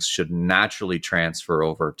instincts should naturally transfer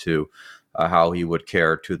over to how he would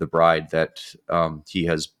care to the bride that he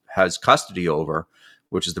has custody over,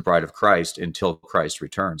 which is the bride of Christ, until Christ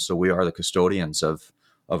returns. So we are the custodians of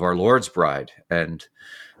our Lord's bride. And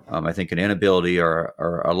I think an inability or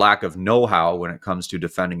a lack of know-how when it comes to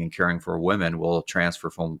defending and caring for women will transfer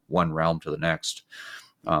from one realm to the next.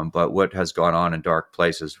 But what has gone on in dark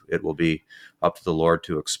places, it will be up to the Lord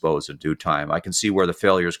to expose in due time. I can see where the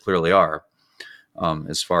failures clearly are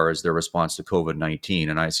as far as their response to COVID-19.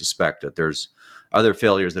 And I suspect that there's other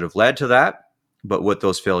failures that have led to that. But what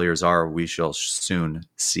those failures are, we shall soon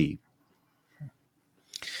see.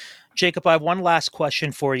 Jacob, I have one last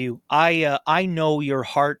question for you. I know your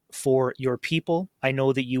heart for your people. I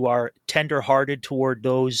know that you are tender-hearted toward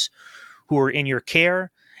those who are in your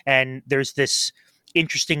care. And there's this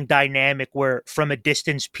interesting dynamic where, from a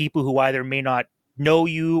distance, people who either may not know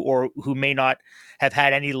you or who may not have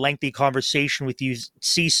had any lengthy conversation with you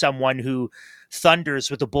see someone who thunders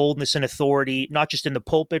with the boldness and authority, not just in the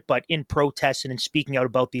pulpit, but in protest and in speaking out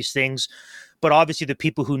about these things. But obviously the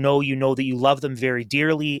people who know you know that you love them very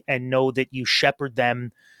dearly and know that you shepherd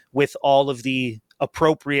them with all of the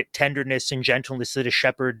appropriate tenderness and gentleness that a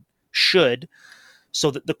shepherd should.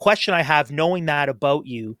 So the question I have, knowing that about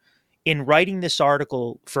you, in writing this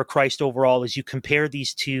article for Christ Overall, as you compare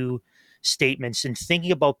these two statements and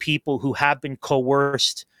thinking about people who have been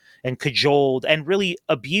coerced and cajoled and really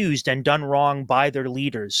abused and done wrong by their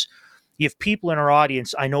leaders, you have people in our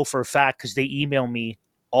audience, I know for a fact, because they email me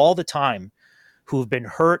all the time, who have been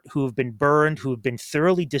hurt, who have been burned, who have been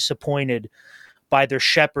thoroughly disappointed by their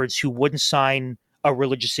shepherds who wouldn't sign a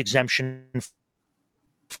religious exemption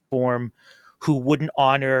form, who wouldn't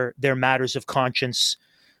honor their matters of conscience.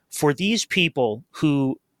 For these people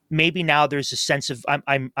who maybe now there's a sense of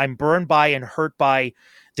I'm burned by and hurt by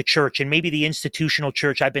the church, and maybe the institutional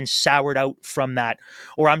church, I've been soured out from that,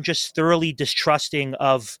 or I'm just thoroughly distrusting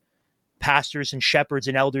of pastors and shepherds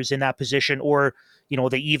and elders in that position, or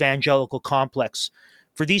the evangelical complex.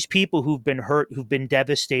 For these people who've been hurt, who've been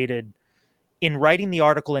devastated, in writing the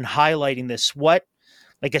article and highlighting this, what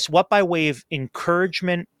by way of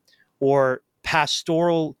encouragement or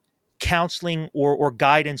pastoral counseling or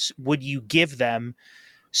guidance would you give them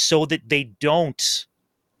so that they don't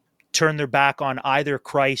turn their back on either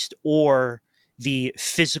Christ or the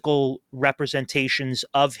physical representations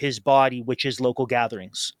of his body, which is local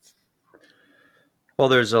gatherings? Well,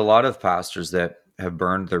 there's a lot of pastors that have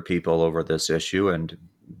burned their people over this issue, and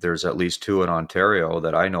there's at least 2 in Ontario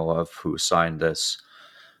that I know of who signed this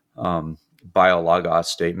Biologos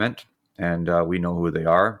statement, and we know who they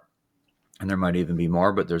are, and there might even be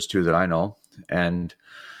more, but there's 2 that I know. And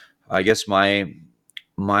I guess my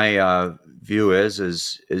view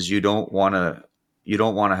is you don't want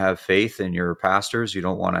to have faith in your pastors. You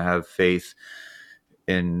don't want to have faith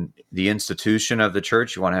in the institution of the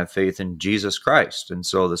church. You want to have faith in Jesus Christ. And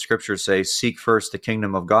so the scriptures say, seek first the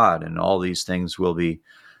kingdom of God, and all these things will be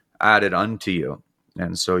added unto you.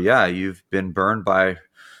 And so, yeah, you've been burned by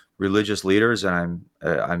religious leaders, and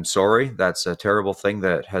I'm sorry. That's a terrible thing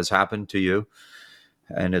that has happened to you,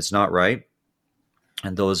 and it's not right.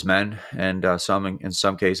 And those men, and in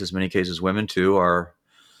some cases, many cases, women too,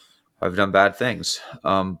 have done bad things.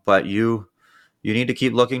 But you need to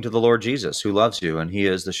keep looking to the Lord Jesus, who loves you, and he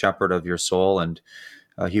is the shepherd of your soul, and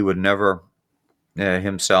he would never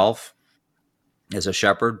himself as a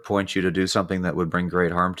shepherd points you to do something that would bring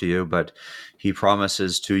great harm to you, but he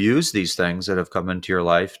promises to use these things that have come into your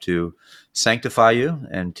life to sanctify you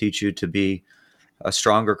and teach you to be a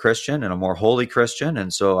stronger Christian and a more holy Christian.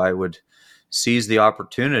 And so I would seize the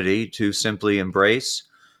opportunity to simply embrace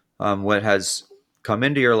what has come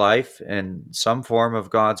into your life in some form of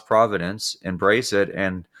God's providence, embrace it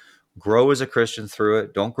and grow as a Christian through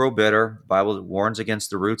it. Don't grow bitter. The Bible warns against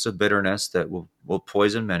the roots of bitterness that will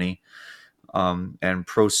poison many. And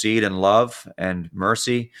proceed in love and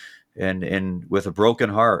mercy and with a broken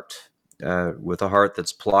heart, with a heart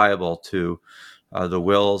that's pliable to the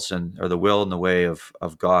will and the way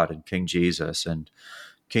of God and King Jesus. And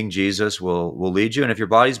King Jesus will lead you. And if your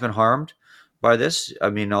body's been harmed by this, I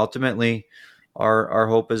mean, ultimately, our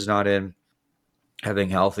hope is not in having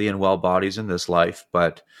healthy and well bodies in this life,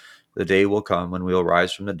 but the day will come when we'll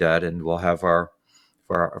rise from the dead and we'll have our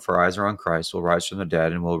eyes are on Christ, we'll rise from the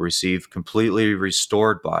dead and we'll receive completely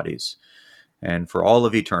restored bodies. And for all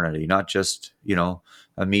of eternity, not just,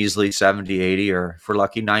 a measly 70, 80, or for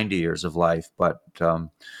lucky 90 years of life, but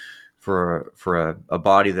for a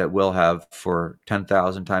body that will have for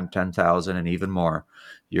 10,000 times 10,000 and even more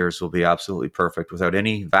years will be absolutely perfect without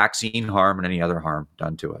any vaccine harm and any other harm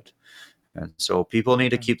done to it. And so people need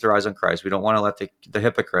to keep their eyes on Christ. We don't want to let the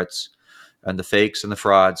hypocrites and the fakes and the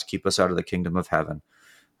frauds keep us out of the kingdom of heaven.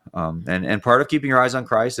 And part of keeping your eyes on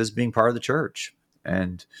Christ is being part of the church.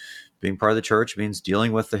 And being part of the church means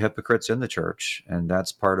dealing with the hypocrites in the church. And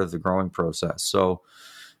that's part of the growing process. So,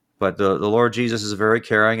 but the Lord Jesus is a very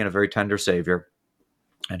caring and a very tender Savior.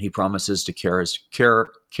 And he promises to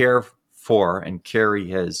care for and carry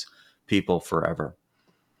his people forever.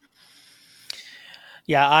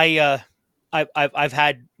 Yeah, I've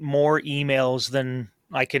had more emails than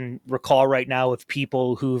I can recall right now of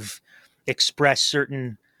people who've expressed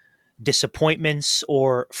certain disappointments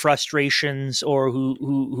or frustrations, or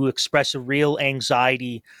who express a real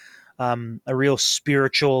anxiety, a real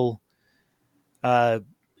spiritual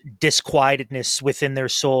disquietedness within their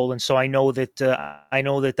soul. And so I know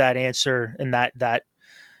that answer and that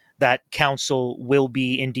counsel will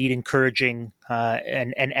be indeed encouraging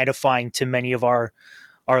and edifying to many of our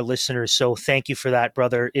listeners. So thank you for that,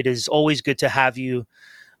 brother. It is always good to have you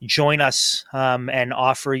join us and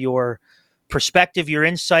offer your perspective, your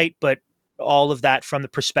insight, but all of that from the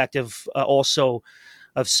perspective also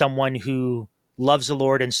of someone who loves the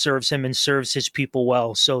Lord and serves him and serves his people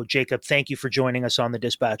well. So Jacob, thank you for joining us on the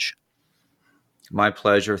Dispatch. My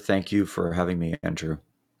pleasure. Thank you for having me, Andrew.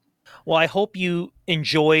 Well, I hope you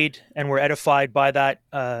enjoyed and were edified by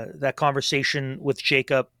that conversation with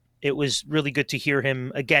Jacob. It was really good to hear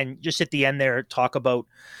him again, just at the end there, talk about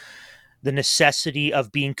the necessity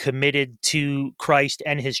of being committed to Christ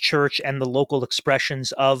and his church and the local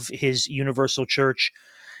expressions of his universal church.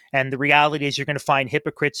 And the reality is you're going to find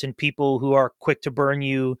hypocrites and people who are quick to burn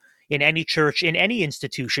you in any church, in any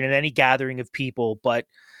institution, in any gathering of people. But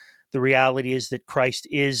the reality is that Christ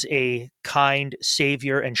is a kind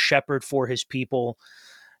Savior and shepherd for his people.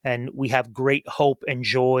 And we have great hope and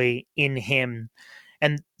joy in him.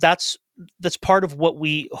 And that's part of what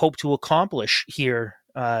we hope to accomplish here.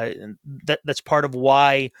 That's part of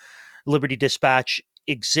why Liberty Dispatch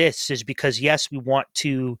exists, is because, yes, we want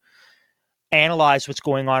to analyze what's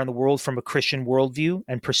going on in the world from a Christian worldview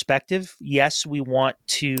and perspective. Yes, we want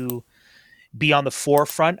to be on the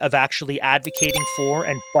forefront of actually advocating for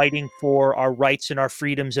and fighting for our rights and our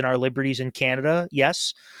freedoms and our liberties in Canada.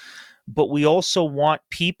 Yes. But we also want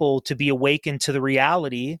people to be awakened to the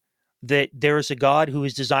reality that there is a God who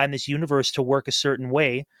has designed this universe to work a certain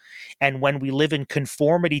way. And when we live in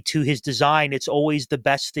conformity to his design, it's always the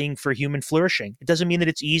best thing for human flourishing. It doesn't mean that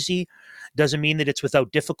it's easy. It doesn't mean that it's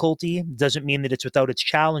without difficulty. It doesn't mean that it's without its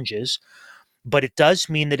challenges. But it does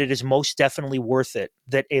mean that it is most definitely worth it,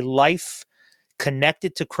 that a life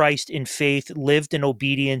connected to Christ in faith, lived in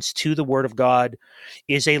obedience to the word of God,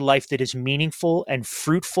 is a life that is meaningful and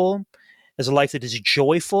fruitful, is a life that is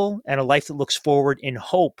joyful, and a life that looks forward in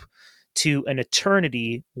hope to an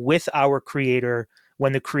eternity with our Creator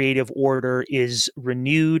when the creative order is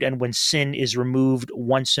renewed and when sin is removed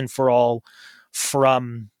once and for all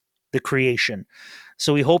from the creation.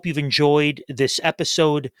 So we hope you've enjoyed this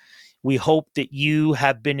episode. We hope that you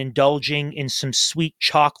have been indulging in some sweet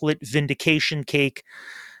chocolate vindication cake.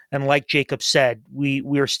 And like Jacob said, we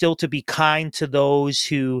are still to be kind to those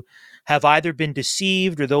who have either been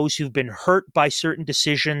deceived or those who've been hurt by certain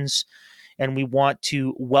decisions. And we want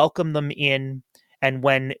to welcome them in. And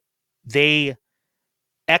when they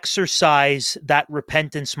exercise that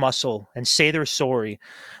repentance muscle and say they're sorry,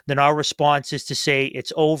 then our response is to say,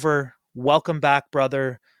 it's over. Welcome back,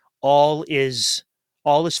 brother. all is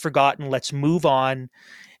forgotten. Let's move on,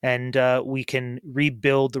 and we can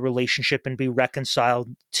rebuild the relationship and be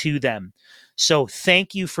reconciled to them. So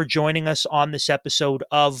thank you for joining us on this episode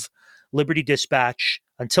of Liberty Dispatch.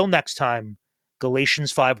 Until next time,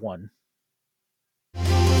 Galatians 5:1.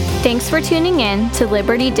 Thanks for tuning in to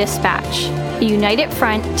Liberty Dispatch, a united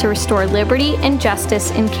front to restore liberty and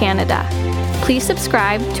justice in Canada. Please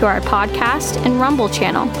subscribe to our podcast and Rumble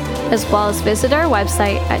channel, as well as visit our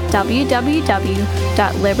website at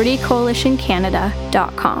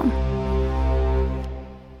www.libertycoalitioncanada.com.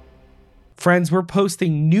 Friends, we're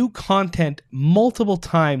posting new content multiple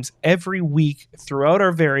times every week throughout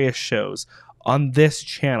our various shows on this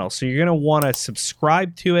channel. So you're going to want to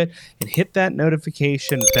subscribe to it and hit that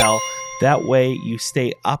notification bell. That way you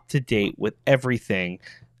stay up to date with everything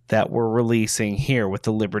that we're releasing here with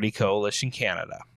the Liberty Coalition Canada.